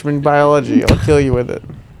biology, freshman biology. I'll kill you with it.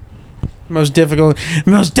 Most difficult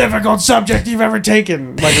subject you've ever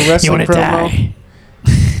taken. Like a You wrestling want to promo. die?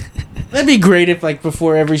 That'd be great if, like,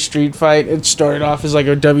 before every street fight, it started off as, like,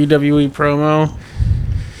 a WWE promo.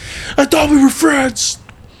 I thought we were friends.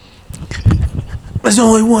 There's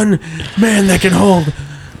only one man that can hold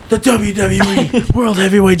the WWE World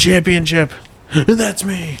Heavyweight Championship. And that's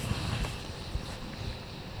me.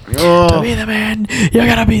 To be the man, you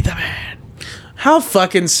gotta be the man. How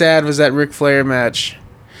fucking sad was that Ric Flair match?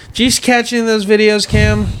 Did you catch any of those videos,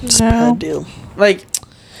 Cam? It's a bad deal. Like,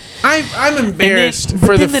 I'm embarrassed But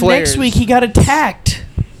for the then Flairs. next week he got attacked,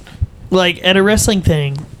 like at a wrestling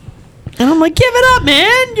thing, and I'm like, give it up,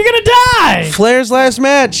 man, you're gonna die. Flair's last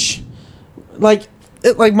match, like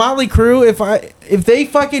Motley Crue. If they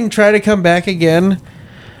fucking try to come back again,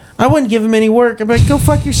 I wouldn't give them any work. I'm like, go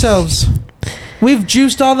fuck yourselves. We've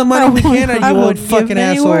juiced all the money we can on you old fucking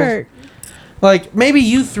assholes. Like, maybe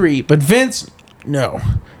you three, but Vince, no.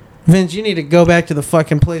 Vince, you need to go back to the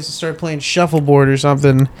fucking place and start playing shuffleboard or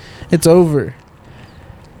something. It's over.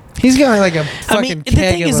 He's got like a fucking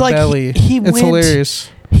keg of a belly. It's hilarious.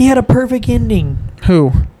 He had a perfect ending.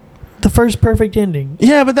 Who? The first perfect ending.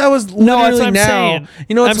 Yeah, but that was literally No, that's what I'm now. saying.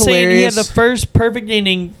 You know what's I'm hilarious? saying he had the first perfect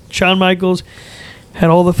ending. Shawn Michaels had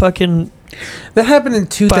all the fucking That happened in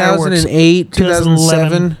 2008,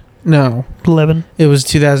 2007. No, 11, it was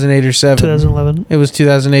 2008 or 7. 2011. It was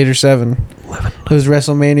 2008 or 7. 11. It was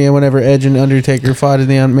WrestleMania whenever Edge and Undertaker fought in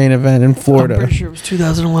the main event in Florida. I'm pretty sure it was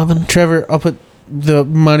 2011. Trevor, I'll put the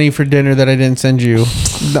money for dinner that I didn't send you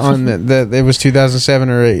on that. It was 2007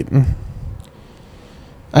 or 8.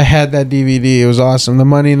 I had that DVD. It was awesome. The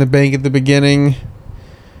Money in the Bank at the beginning.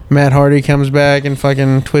 Matt Hardy comes back and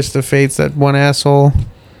fucking Twist of Fate's that one asshole.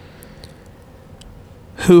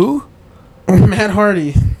 Who? Matt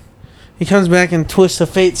Hardy. He comes back and Twist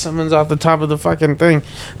of Fate summons off the top of the fucking thing.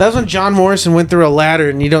 That was when John Morrison went through a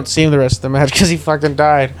ladder and you don't see him the rest of the match because he fucking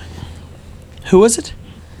died. Who was it?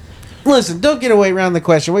 Listen, don't get away around the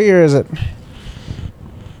question. What year is it?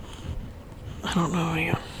 I don't know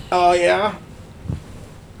you. Oh, yeah?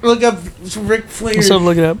 Look up Ric Flair. Let's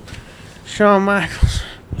look it up. Shawn Michaels.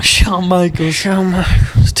 Shawn Michaels. Shawn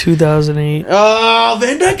Michaels. It's 2008. Oh,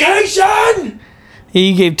 vindication!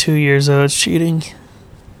 He gave 2 years though. It's cheating.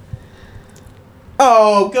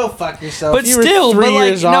 Oh, go fuck yourself. But You were still, 3 but like,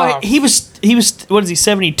 years no, off. he was. What is he?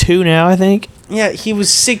 72 now, I think. Yeah, he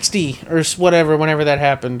was 60 or whatever whenever that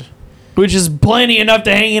happened. Which is plenty enough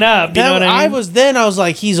to hang it up. You know what I mean? I was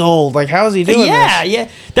like, he's old. Like, how is he doing Yeah, this? yeah.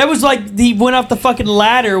 That was like he went off the fucking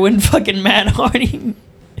ladder when fucking Matt Hardy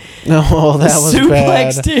No, that was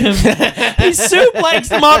suplexed bad. him. He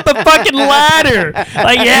suplexed him off the fucking ladder.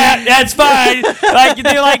 Like, yeah, that's fine.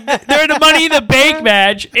 They're in a Money in the Bank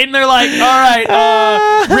match, and they're like, all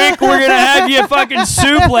right, Rick, we're gonna have you fucking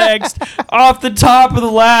suplexed off the top of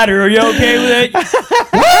the ladder. Are you okay with it?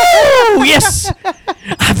 Woo! Yes,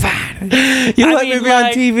 I'm fine. You let me be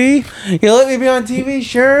on TV? You let me be on TV?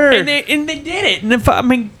 Sure. And they did it. And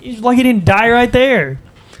it's like he didn't die right there.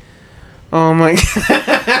 Oh my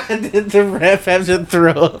god. Did the ref have to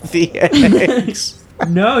throw up the eggs?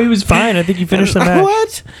 No, he was fine. I think he finished the match.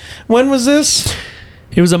 What? When was this?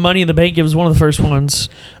 It was a Money in the Bank. It was one of the first ones.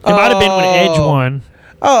 It might have been when Edge won.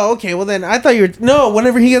 Oh, okay. Well, then I thought you were... No,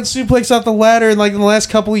 whenever he got suplexed off the ladder in the last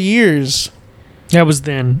couple of years. That was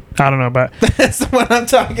then. I don't know about. That's the one I'm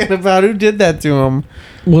talking about. Who did that to him?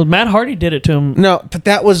 Well, Matt Hardy did it to him. No, but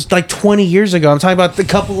that was like 20 years ago. I'm talking about the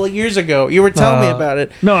couple of years ago. You were telling me about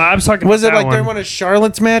it. No, I was talking Was about it like that during one of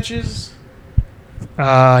Charlotte's matches?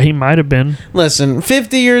 He might have been. Listen,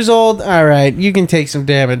 50 years old, all right, you can take some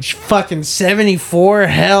damage. Fucking 74?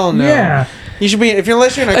 Hell no. Yeah. You should be,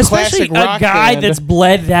 unless you're in a Especially classic rock a guy band. that's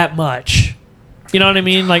bled that much. You know what I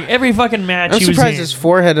mean? Like every fucking match I'm he was surprised in. his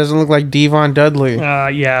forehead doesn't look like Devon Dudley.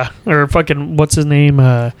 Yeah. Or fucking, what's his name?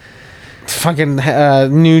 Fucking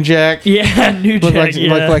New Jack. Yeah, New Looked Jack.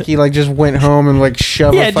 looked like he just went home and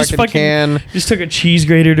shoved a fucking can. Just took a cheese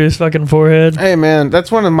grater to his fucking forehead. Hey man,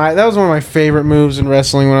 that was one of my favorite moves in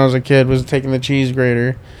wrestling when I was a kid, was taking the cheese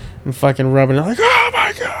grater and fucking rubbing it, like, oh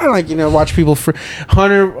my god, watch people.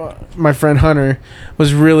 Hunter, my friend Hunter,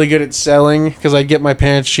 was really good at selling, because I'd get my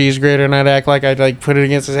pants cheese grater and I'd act like I'd put it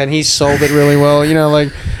against his head. He sold it really well,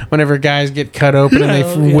 whenever guys get cut open and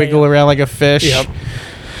they wiggle around like a fish. Yep.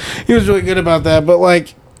 He was really good about that, but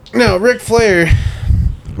no, Ric Flair.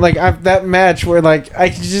 That match where I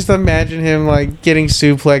could just imagine him getting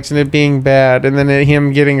suplexed and it being bad, and then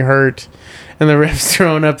him getting hurt, and the refs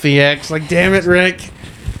throwing up the X. Damn it, Rick!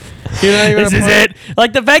 You're not even. This is it.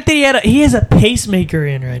 The fact that he has a pacemaker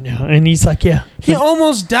in right now, and he's yeah. He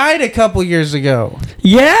almost died a couple years ago.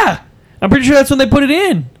 Yeah, I'm pretty sure that's when they put it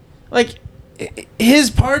in.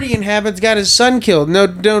 His partying habits got his son killed. No,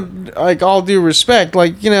 don't all due respect.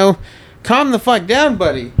 Calm the fuck down,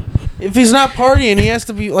 buddy. If he's not partying, he has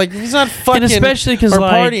to be like. If he's not fucking And especially 'cause, or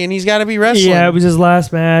like, partying, he's got to be wrestling. Yeah, it was his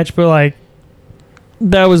last match, but like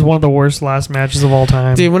that was one of the worst last matches of all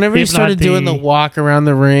time. Dude, whenever he If not started doing the walk around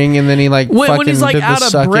the ring, and then he like when he's like did the out of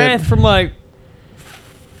suck breath it. from like,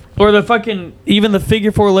 or the fucking even the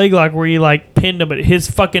figure 4 leg lock where he like pinned him, but his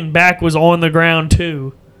fucking back was on the ground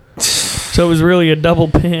too, so it was really a double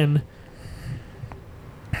pin.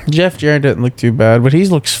 Jeff Jarrett didn't look too bad, but he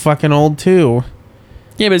looks fucking old too.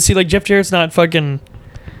 Yeah, but see, like Jeff Jarrett's not fucking.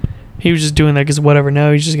 He was just doing that because whatever.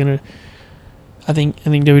 Now he's just gonna. I think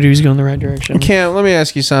WWE's going the right direction. Cam, let me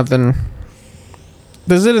ask you something.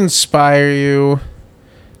 Does it inspire you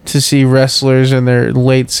to see wrestlers in their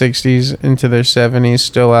late 60s into their 70s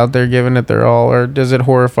still out there giving it their all, or does it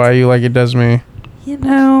horrify you like it does me? You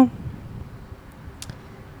know,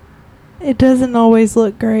 it doesn't always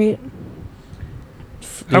look great.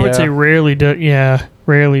 I would say rarely does. Yeah,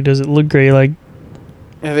 rarely does it look great. Like,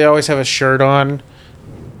 yeah, they always have a shirt on.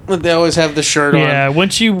 They always have the shirt on. yeah.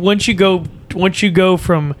 Once you go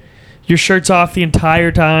from your shirt's off the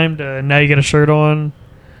entire time to now you got a shirt on,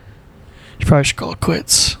 you probably should call it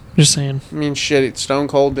quits. Just saying. I mean, shit, Stone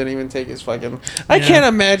Cold didn't even take his fucking... I Yeah. can't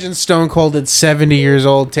imagine Stone Cold at 70 years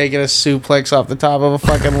old taking a suplex off the top of a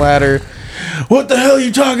fucking ladder. What the hell are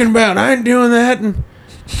you talking about? I ain't doing that. And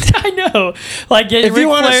I know. Like, if you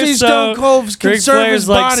want to see Stone Cold Ric conserve Flair's his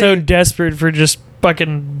like body... so desperate for just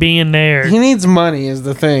fucking being there. he needs money is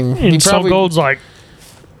the thing. He And Stone probably... Cold's like,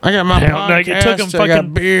 I got my hell, podcast, like, it took him I got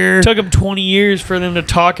fucking- beer. took him 20 years for them to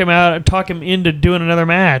talk him into doing another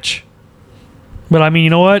match. But I mean, you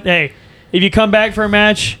know what? Hey, if you come back for a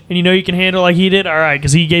match and you know you can handle it like he did, all right,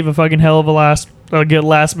 because he gave a fucking hell of a good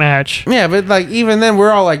last match. Yeah, but like even then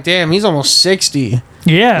we're all like, damn, he's almost 60.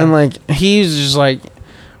 Yeah. And like he's just like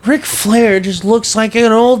Ric Flair just looks like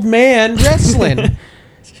an old man wrestling.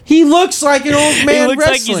 He looks like an old man he looks wrestling.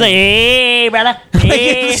 like he's like, hey, brother. Like,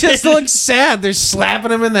 Hey. it just looks sad. They're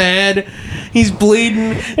slapping him in the head. He's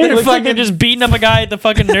bleeding. It looks like they're just beating up a guy at the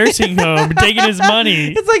fucking nursing home, taking his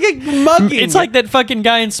money. It's like a mugging. It's like that fucking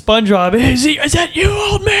guy in SpongeBob. Is that you,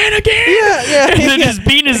 old man, again? yeah. And then just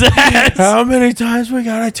beating his ass. How many times we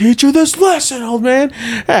gotta teach you this lesson, old man?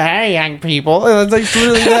 Hey, young people. And it's like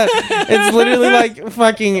literally that. It's literally like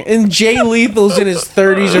fucking. And Jay Lethal's in his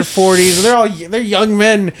 30s or 40s, and they're young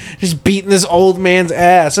men just beating this old man's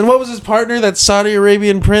ass. And what was his partner? That Saudi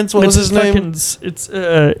Arabian prince. What was his name? It's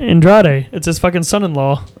Andrade. It's his fucking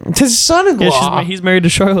son-in-law. It's his son-in-law. Yeah, he's married to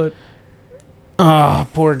Charlotte. Oh,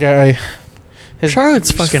 poor guy. Charlotte's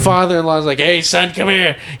his fucking- father-in-law's like, hey, son, come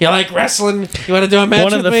here. You like wrestling? You want to do a match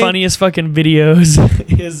One of with the me? funniest fucking videos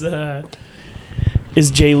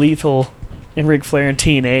is Jay Lethal and Ric Flair and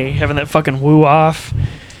TNA having that fucking woo off.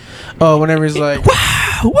 Oh, whenever he's like,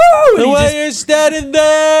 Woo! the way you're standing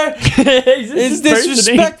there is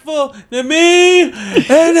disrespectful to me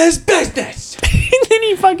and his business. And then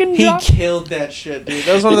he fucking He killed that shit, dude.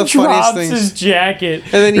 That was one of the funniest drops things. his jacket.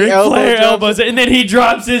 And then he Ric Flair elbows elbows it, and then he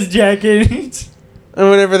drops his jacket. And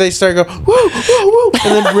whenever they start going, woo, woo, woo,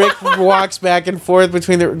 and then Rick walks back and forth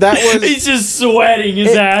between the... That was... He's just sweating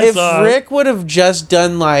his ass if off. Rick would have just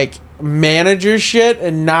done, like, manager shit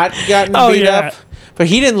and not gotten Oh, beat yeah. up... But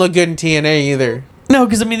he didn't look good in TNA either. No,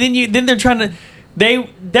 because I mean, then they're trying to.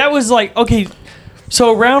 That was like, okay,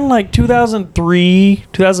 so around like 2003,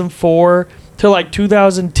 2004 to like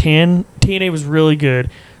 2010, TNA was really good.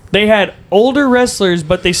 They had older wrestlers,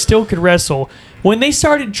 but they still could wrestle. When they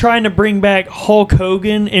started trying to bring back Hulk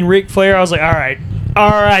Hogan and Ric Flair, I was like, all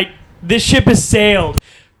right, this ship has sailed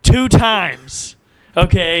 2 times.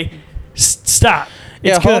 Okay, stop.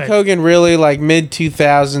 It's Hulk good. Hogan really, like,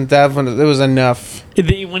 mid-2000s, that one, it was enough.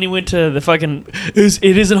 When he went to the fucking, it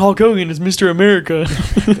isn't Hulk Hogan, it's Mr. America.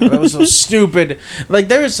 That was so stupid. Like,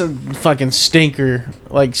 there was some fucking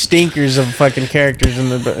stinkers of fucking characters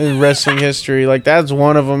in wrestling history. Like, that's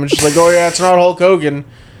one of them. It's just like, oh yeah, it's not Hulk Hogan.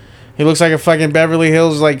 He looks like a fucking Beverly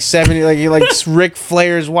Hills, like, 70, like Ric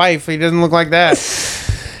Flair's wife. He doesn't look like that.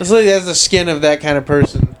 It's like, he has the skin of that kind of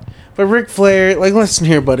person. But Ric Flair, like, listen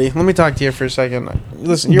here, buddy. Let me talk to you for a second.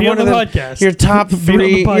 Listen, you're Be one on of the them. podcast. You're top Be on the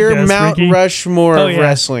 3. You're podcast, Mount Ricky. Rushmore Oh, of yeah.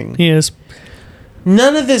 wrestling. He is.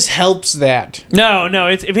 None of this helps that. No.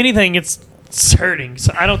 It's, if anything, it's hurting.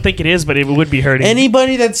 So I don't think it is, but it would be hurting.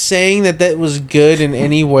 Anybody that's saying that was good in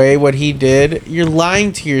any way, what he did, you're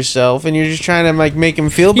lying to yourself, and you're just trying to like make him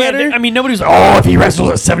feel yeah, better. I mean, nobody's like, oh, if he wrestles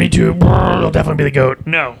at 72, he'll definitely be the GOAT.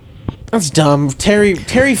 No. That's dumb. Terry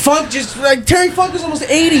Funk Terry Funk was almost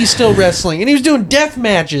 80 still wrestling, and he was doing death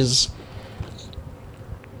matches.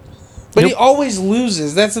 But he always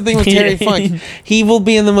loses. That's the thing with Terry Funk. He will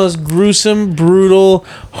be in the most gruesome, brutal,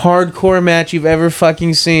 hardcore match you've ever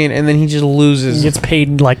fucking seen, and then he just loses. He gets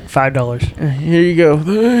paid like $5. Here you go.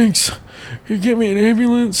 Thanks. Can you get me an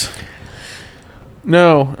ambulance?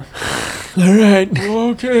 No. All right.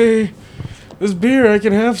 Okay. This beer, I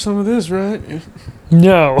can have some of this, right?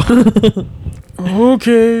 No.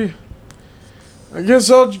 Okay. I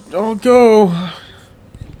guess I'll go.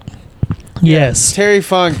 Yes. Terry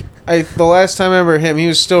Funk. The last time I remember him, he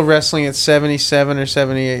was still wrestling at 77 or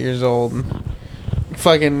 78 years old.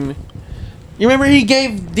 Fucking. You remember he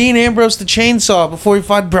gave Dean Ambrose the chainsaw before he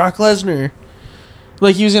fought Brock Lesnar?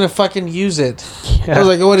 Like he was gonna fucking use it. Yeah. I was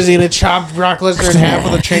like, what is he gonna chop Brock Lesnar in half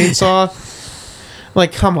with a chainsaw?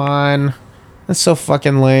 Like, come on. That's so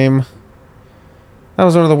fucking lame. That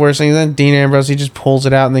was one of the worst things. Then Dean Ambrose, he just pulls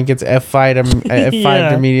it out and then gets F5'd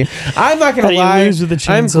immediately. I'm not gonna lie.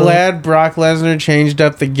 I'm glad Brock Lesnar changed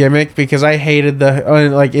up the gimmick because I hated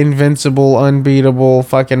the invincible, unbeatable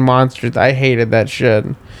fucking monster. I hated that shit.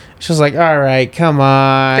 It's just like, all right, come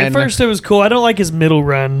on. At first, it was cool. I don't like his middle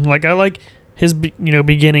run. Like I like his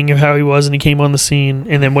beginning of how he was and he came on the scene,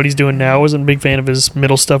 and then what he's doing now. I wasn't a big fan of his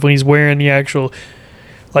middle stuff when he's wearing the actual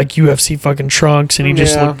like UFC fucking trunks and he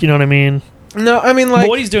just looked, you know what I mean? No, I mean, like... But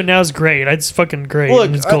what he's doing now is great. It's fucking great. Look,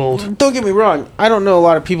 and it's gold. Don't get me wrong. I don't know a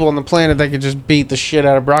lot of people on the planet that could just beat the shit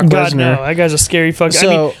out of Brock God, Lesnar. no. That guy's a scary fuck. So,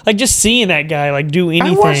 I mean, like, just seeing that guy, like, do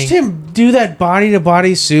anything. I watched him do that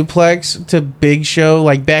body-to-body suplex to Big Show,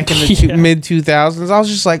 like, back in the mid-2000s. I was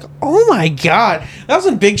just like, oh, my God. That was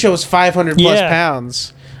when Big Show was 500-plus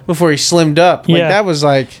pounds before he slimmed up. Like, that was,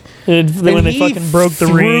 like... when they fucking broke the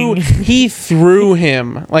ring. He threw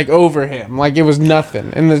him, like, over him. Like, it was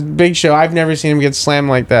nothing. And the Big Show, I've never seen him get slammed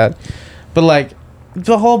like that. But, like,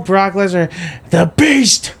 the whole Brock Lesnar, the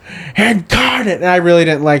Beast incarnate. And I really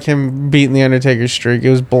didn't like him beating The Undertaker's streak.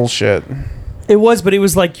 It was bullshit. It was, but it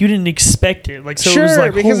was like, you didn't expect it. Like, so sure, it was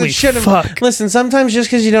like, because holy it shouldn't. fuck. Listen, sometimes just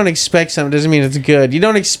because you don't expect something doesn't mean it's good. You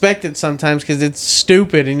don't expect it sometimes because it's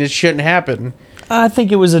stupid and it shouldn't happen. I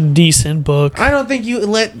think it was a decent book. I don't think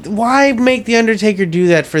why make The Undertaker do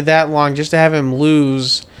that for that long just to have him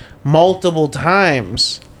lose multiple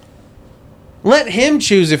times? Let him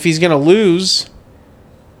choose if he's going to lose.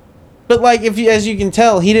 But, like, as you can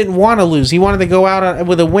tell, he didn't want to lose. He wanted to go out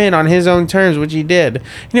with a win on his own terms, which he did.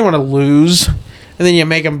 He didn't want to lose. And then you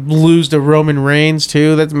make him lose to Roman Reigns,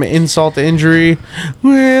 too. That's an insult to injury.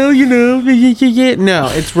 Well, no,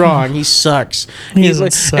 it's wrong. He sucks. He's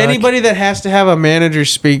like, anybody that has to have a manager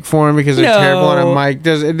speak for him because they're terrible on a mic,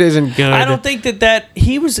 it isn't good. I don't think that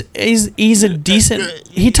he's a decent...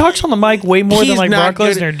 He talks on the mic way more than, like, Brock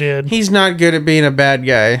Lesnar did. He's not good at being a bad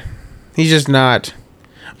guy. He's just not.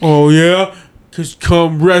 Oh, yeah? Because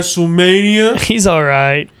come WrestleMania... He's all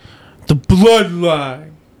right. The Bloodline.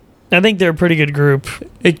 I think they're a pretty good group.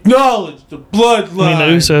 Acknowledge the Bloodline. I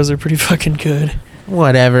mean, the Usos are pretty fucking good.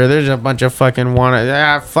 Whatever. There's a bunch of fucking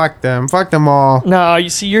fuck them. Fuck them all. No, you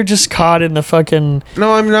see, you're just caught in the fucking...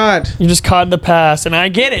 No, I'm not. You're just caught in the past, and I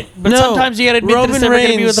get it. But sometimes you gotta admit that it's never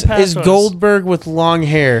going to be what the past is was. Goldberg with long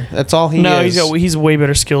hair. That's all he is. No, he's a way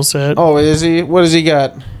better skill set. Oh, is he? What has he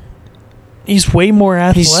got? He's way more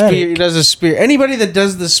athletic. He does a spear. Anybody that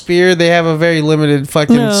does the spear, they have a very limited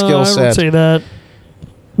fucking skill set. I would say that.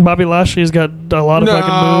 Bobby Lashley's got a lot of fucking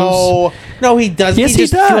moves. No, he doesn't. Yes, he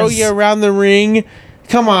just throw you around the ring.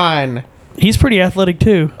 Come on. He's pretty athletic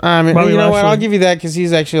too. I mean, you know what? I'll give you that because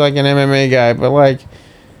he's actually like an MMA guy. But like,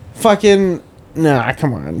 fucking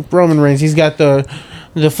come on, Roman Reigns. He's got the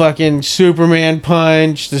fucking Superman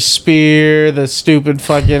punch, the spear, the stupid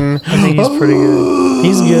fucking. I think he's pretty good.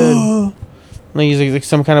 He's good. Like he's like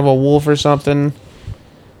some kind of a wolf or something.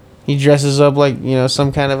 He dresses up like,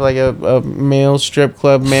 some kind of like a male strip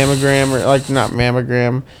club mammogram or like not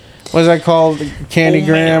mammogram. What is that called?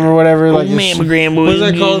 Candygram or whatever. Like mammogram. What is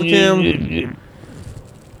that called, Kim?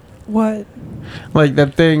 What? Like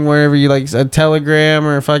that thing wherever you like a telegram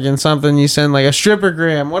or fucking something you send like a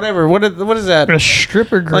strippergram, whatever. What is that? A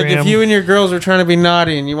strippergram. Like if you and your girls were trying to be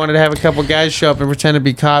naughty and you wanted to have a couple guys show up and pretend to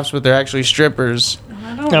be cops, but they're actually strippers.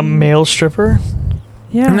 A male stripper.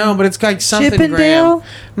 Yeah. No, but it's like something Chippendale? gram.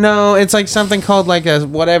 No, it's like something called like a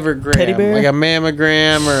whatever gram. Teddy bear? Like a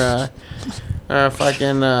mammogram or a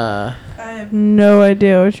fucking I have no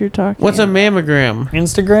idea what you're talking what's a about. mammogram?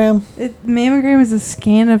 Instagram? Mammogram is a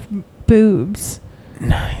scan of boobs.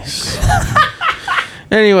 Nice.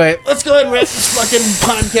 Anyway, let's go ahead and wrap this fucking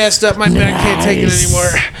podcast up. My back can't take it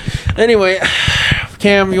anymore. Anyway,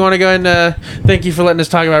 Cam, you want to go ahead and thank you for letting us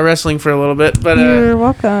talk about wrestling for a little bit. But You're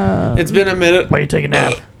welcome. It's been a minute. Why you take a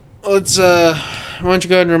nap? Let's why don't you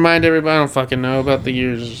go ahead and remind everybody? I don't fucking know about the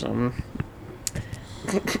years or something.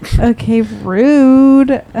 Okay,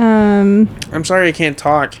 rude. I'm sorry I can't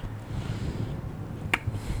talk.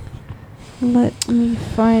 Let me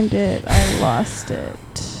find it. I lost it.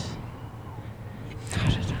 How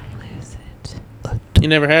did I lose it? You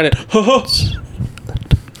never had it.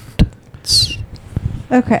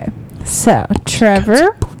 Okay, so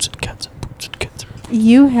Trevor,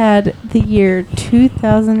 you had the year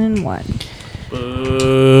 2001.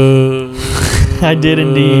 I did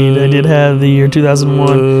indeed. I did have the year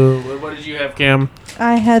 2001. What did you have, Cam?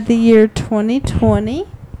 I had the year 2020.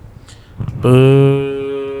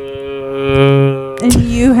 And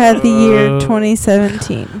you had the year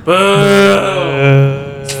 2017.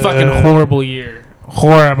 It's a fucking horrible year.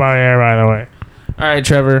 Horrible year, by the way. All right,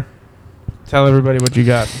 Trevor. Tell everybody what you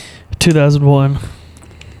got. 2001.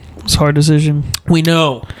 It's a hard decision. We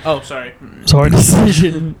know. Oh, sorry. It's a hard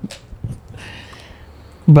decision.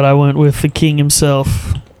 But I went with the king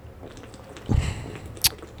himself.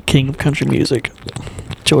 King of country music.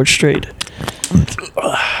 George Strait.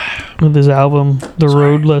 With his album, The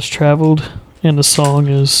Road Less Traveled. And the song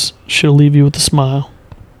is She'll Leave You With a Smile.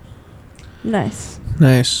 Nice.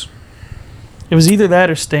 Nice. It was either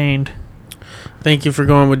that or Stained. Thank you for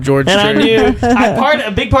going with George And Strait. I knew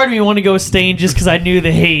a big part of me wanted to go with Stained just because I knew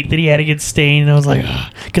the hate that he had against Stained, and I was like,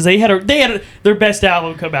 because they had their best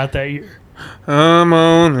album come out that year. I'm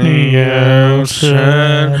on the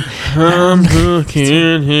outside. I'm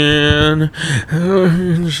looking in.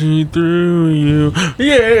 And she threw you.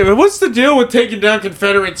 Yeah, but what's the deal with taking down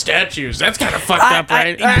Confederate statues? That's kind of fucked up,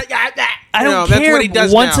 right? I don't That's care. what he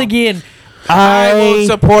does Once now. again, I won't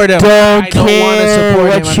support him. I don't want to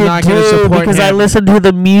support him. I'm not going to support because him. I listen to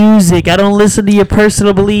the music. I don't listen to your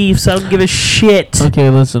personal beliefs. I don't give a shit. Okay,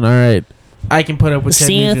 listen, all right. I can put up with Ted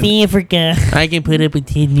Nugent. Africa. I can put up with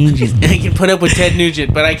Ted Nugent. I can put up with Ted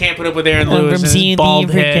Nugent, but I can't put up with Aaron I'm Lewis from and his bald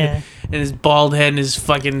Africa. head and his bald head and his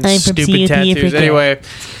fucking I'm from stupid tattoos. Africa. Anyway,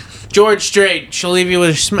 George Strait, she'll leave you with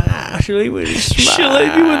a smile. She'll leave you with a smile. She'll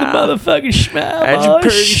leave you with a motherfucking smile. That's your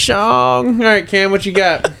pretty boss. song. All right, Cam, what you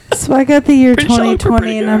got? So I got the year Pretty sure I look 2020,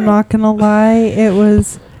 pretty and I'm good. not gonna lie, it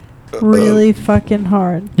was really fucking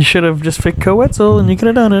hard. You should have just picked Coetzel and you could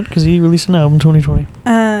have done it because he released an album 2020.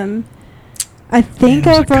 I think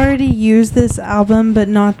I've already used this album, but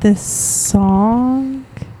not this song.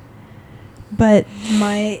 But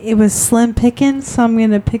it was slim pickings, so I'm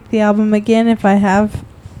gonna pick the album again if I have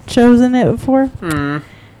chosen it before.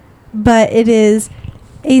 But it is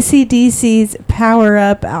AC/DC's Power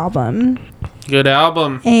Up album. Good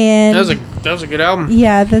album. And that was a good album.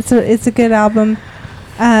 yeah, it's a good album.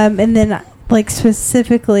 And then like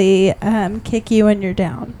specifically Kick You When You're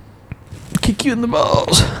Down. Kick you in the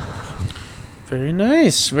balls. Very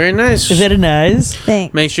nice. Very nice. Is that a nice?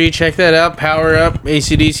 Thanks. Make sure you check that out. Power Up,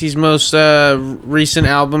 AC/DC's most recent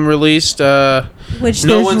album released. Which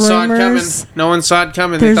No there's one saw it coming. rumors. No one saw it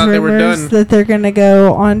coming. They There's thought they were rumors done. that they're gonna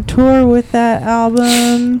go on tour with that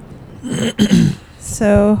album.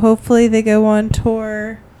 So hopefully they go on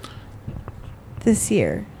tour this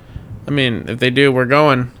year. I mean, if they do, we're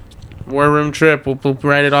going. War room trip. We'll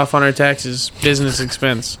write it off on our taxes. Business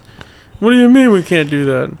expense. What do you mean we can't do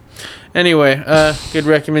that? Anyway, good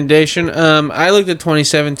recommendation. I looked at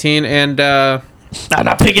 2017 and I'm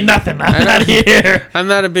not picking nothing. I'm not here. I'm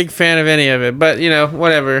not a big fan of any of it, but you know,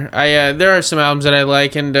 whatever. There are some albums that I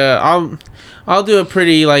like, and I'll do a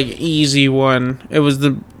pretty like easy one. It was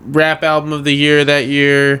the rap album of the year that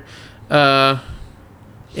year.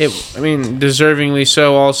 Deservingly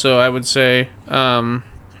so. Also, I would say.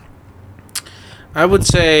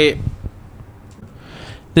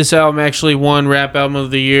 This album actually won Rap Album of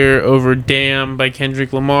the Year over Damn by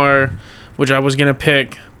Kendrick Lamar, which I was going to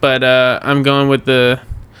pick, but I'm going with the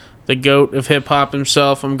GOAT of hip-hop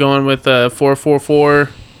himself. I'm going with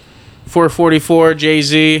 444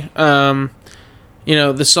 Jay-Z. The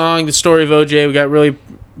song, The Story of OJ, got really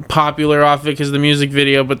popular off it because of the music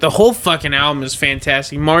video, but the whole fucking album is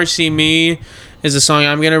fantastic. Marcy Me is a song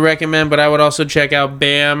I'm going to recommend, but I would also check out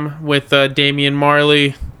Bam with Damian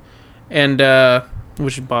Marley and...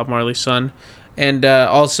 which is Bob Marley's son. And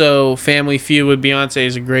also Family Feud with Beyonce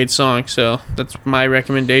is a great song. So that's my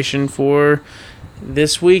recommendation for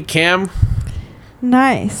this week. Cam,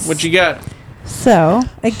 Nice. what you got? So,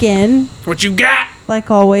 again, What you got? like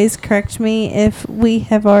always, correct me if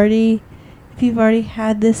you've already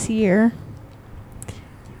had this year.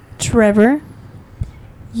 Trevor,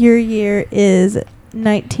 your year is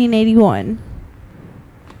 1981.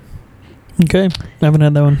 Okay. I haven't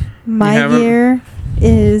had that one. My haven't? year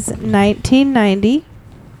is 1990.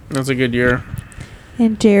 That's a good year.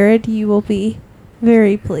 And Jared, you will be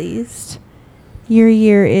very pleased. Your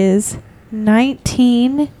year is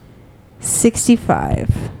 19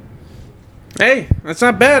 65. Hey, that's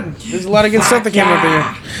not bad. There's a lot of good stuff that came up here.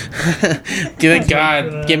 Thank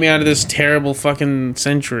God. Get me out of this terrible fucking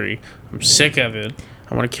century. I'm sick of it.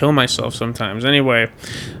 I want to kill myself sometimes. Anyway.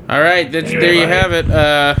 All right. There you have it.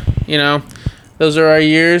 You know, those are our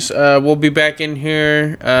years. We'll be back in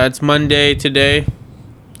here. It's Monday today.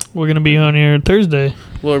 We're going to be on here Thursday.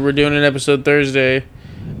 Well, we're doing an episode Thursday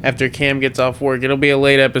after Cam gets off work. It'll be a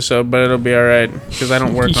late episode, but it'll be all right because I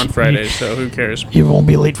don't work on Fridays, so who cares? It won't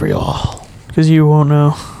be late for y'all because you won't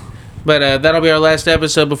know. But that'll be our last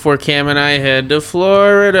episode before Cam and I head to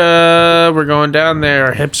Florida. We're going down there.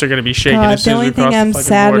 Our hips are going to be shaking as The soon as only we cross thing I'm the fucking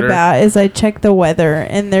sad border. about is I check the weather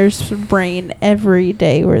and there's rain every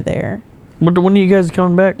day we're there. When are you guys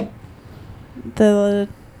coming back? The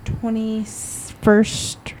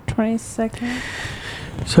 21st, 22nd.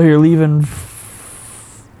 So you're leaving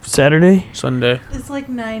Saturday? Sunday. It's like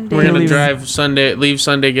 9 days. We're going to leave- drive Sunday, leave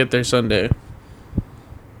Sunday, get there Sunday.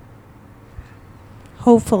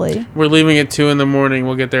 Hopefully. We're leaving at 2 in the morning.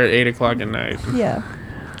 We'll get there at 8 o'clock at night. Yeah.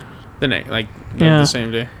 The night, like Yeah. the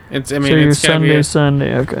same day. It's. I mean, so you're it's gotta be.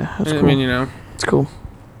 Sunday. Okay, that's I cool. mean, you know, It's cool.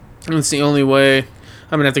 it's the only way. I'm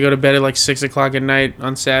gonna have to go to bed at like 6 o'clock at night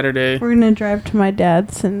on Saturday. We're going to drive to my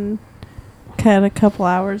dad's and cut a couple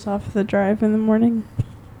hours off the drive in the morning.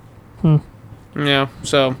 Yeah,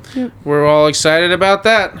 so Yep. we're all excited about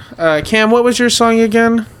that. Cam, what was your song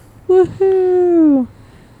again? Woohoo!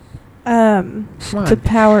 Come The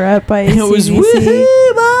Power Up by It was AC/DC.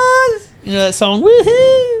 woohoo, boys. You know that song,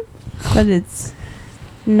 woohoo. But it's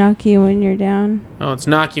knock you when you're down. Oh, it's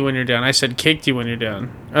knock you when you're down. I said kick you when you're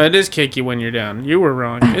down. It is kick you when you're down. You were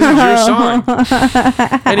wrong. This is your song.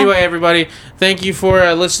 Anyway, everybody, thank you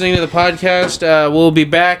for listening to the podcast. We'll be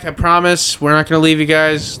back. I promise. We're not going to leave you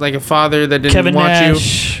guys like a father that didn't Kevin want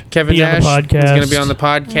Nash. you. Kevin be Nash on the podcast. is going to be on the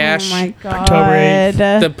podcast. Oh my god. October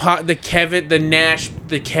 8th.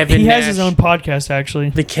 The Kevin He Nash. has his own podcast,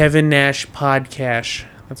 actually. The Kevin Nash podcast.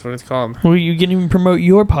 That's what it's called. Well, you can even promote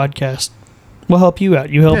your podcast. We'll help you out.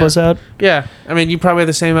 You help Yeah. us out. Yeah, I mean, you probably have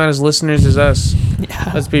the same amount of listeners as us.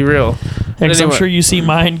 Yeah. Let's be real. Because I'm anyway. sure you see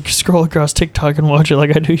mine scroll across TikTok and watch it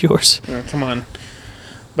like I do yours. Oh, come on.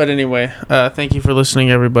 But anyway, thank you for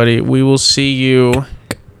listening, everybody. We will see you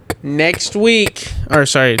next week. Or,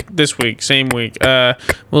 sorry, this week. Same week.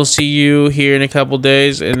 We'll see you here in a couple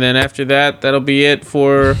days. And then after that, that'll be it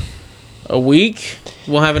for a week.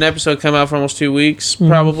 We'll have an episode come out for almost 2 weeks,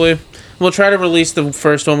 probably. We'll try to release the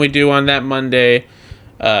first one we do on that Monday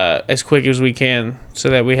as quick as we can so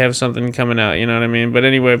that we have something coming out, you know what I mean? But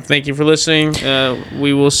anyway, thank you for listening.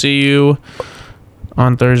 We will see you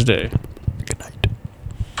on Thursday. Good night.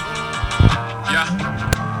 Yeah.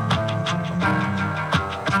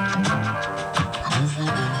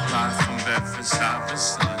 Live from Bedford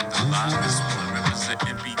Stuyvesant, the livest one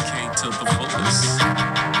representing BK to the fullest.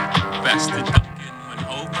 Bastard ducking when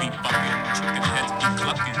Ho be bucking, chicken heads be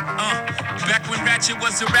clucking. Back when Ratchet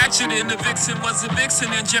was a ratchet and the Vixen was a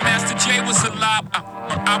vixen and Jam Master Jay was alive.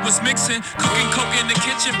 I was mixing, cooking coke in the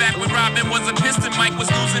kitchen back when Robin was a piston. Mike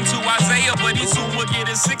was losing to Isaiah, but he soon would get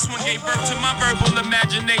his 6 one. Gave birth to my verbal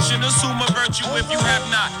imagination. Assume a virtue if you have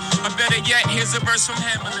not. Or better yet, here's a verse from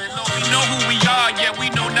Hamlin. Lord, we know who we are, yet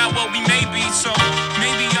we know not what we may be. So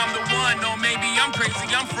maybe I'm the one, or maybe I'm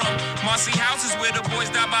crazy. I'm from Marcy Houses where the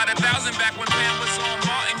boys died by the 1,000 back when Pam was on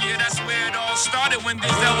Martin. Yeah, that's where it all started when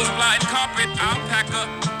Denzel was blotting carpet. Alpaca.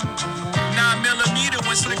 9mm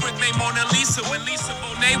when Slick Rick made Mona Lisa. When Lisa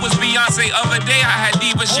Bonet was Beyonce. Other day I had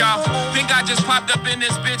divas, y'all. Think I just popped up in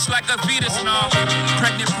this bitch like a fetus, nah.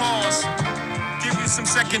 Pregnant pause. Give you some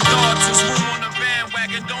second thoughts. It's room on the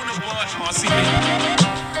bandwagon, don't abort. Marcy me.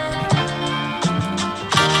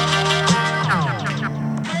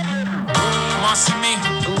 Marcy me.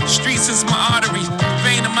 Streets is my artery.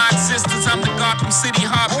 Vein of my existence. I'm the Gotham City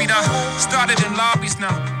heartbeat. I started in lobbies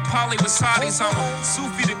now. Polly was Saudis. I'm a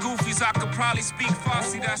Sufi to Goofies. I could probably speak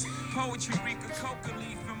Farsi. That's poetry. Rika Coca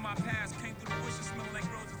leaf in my past.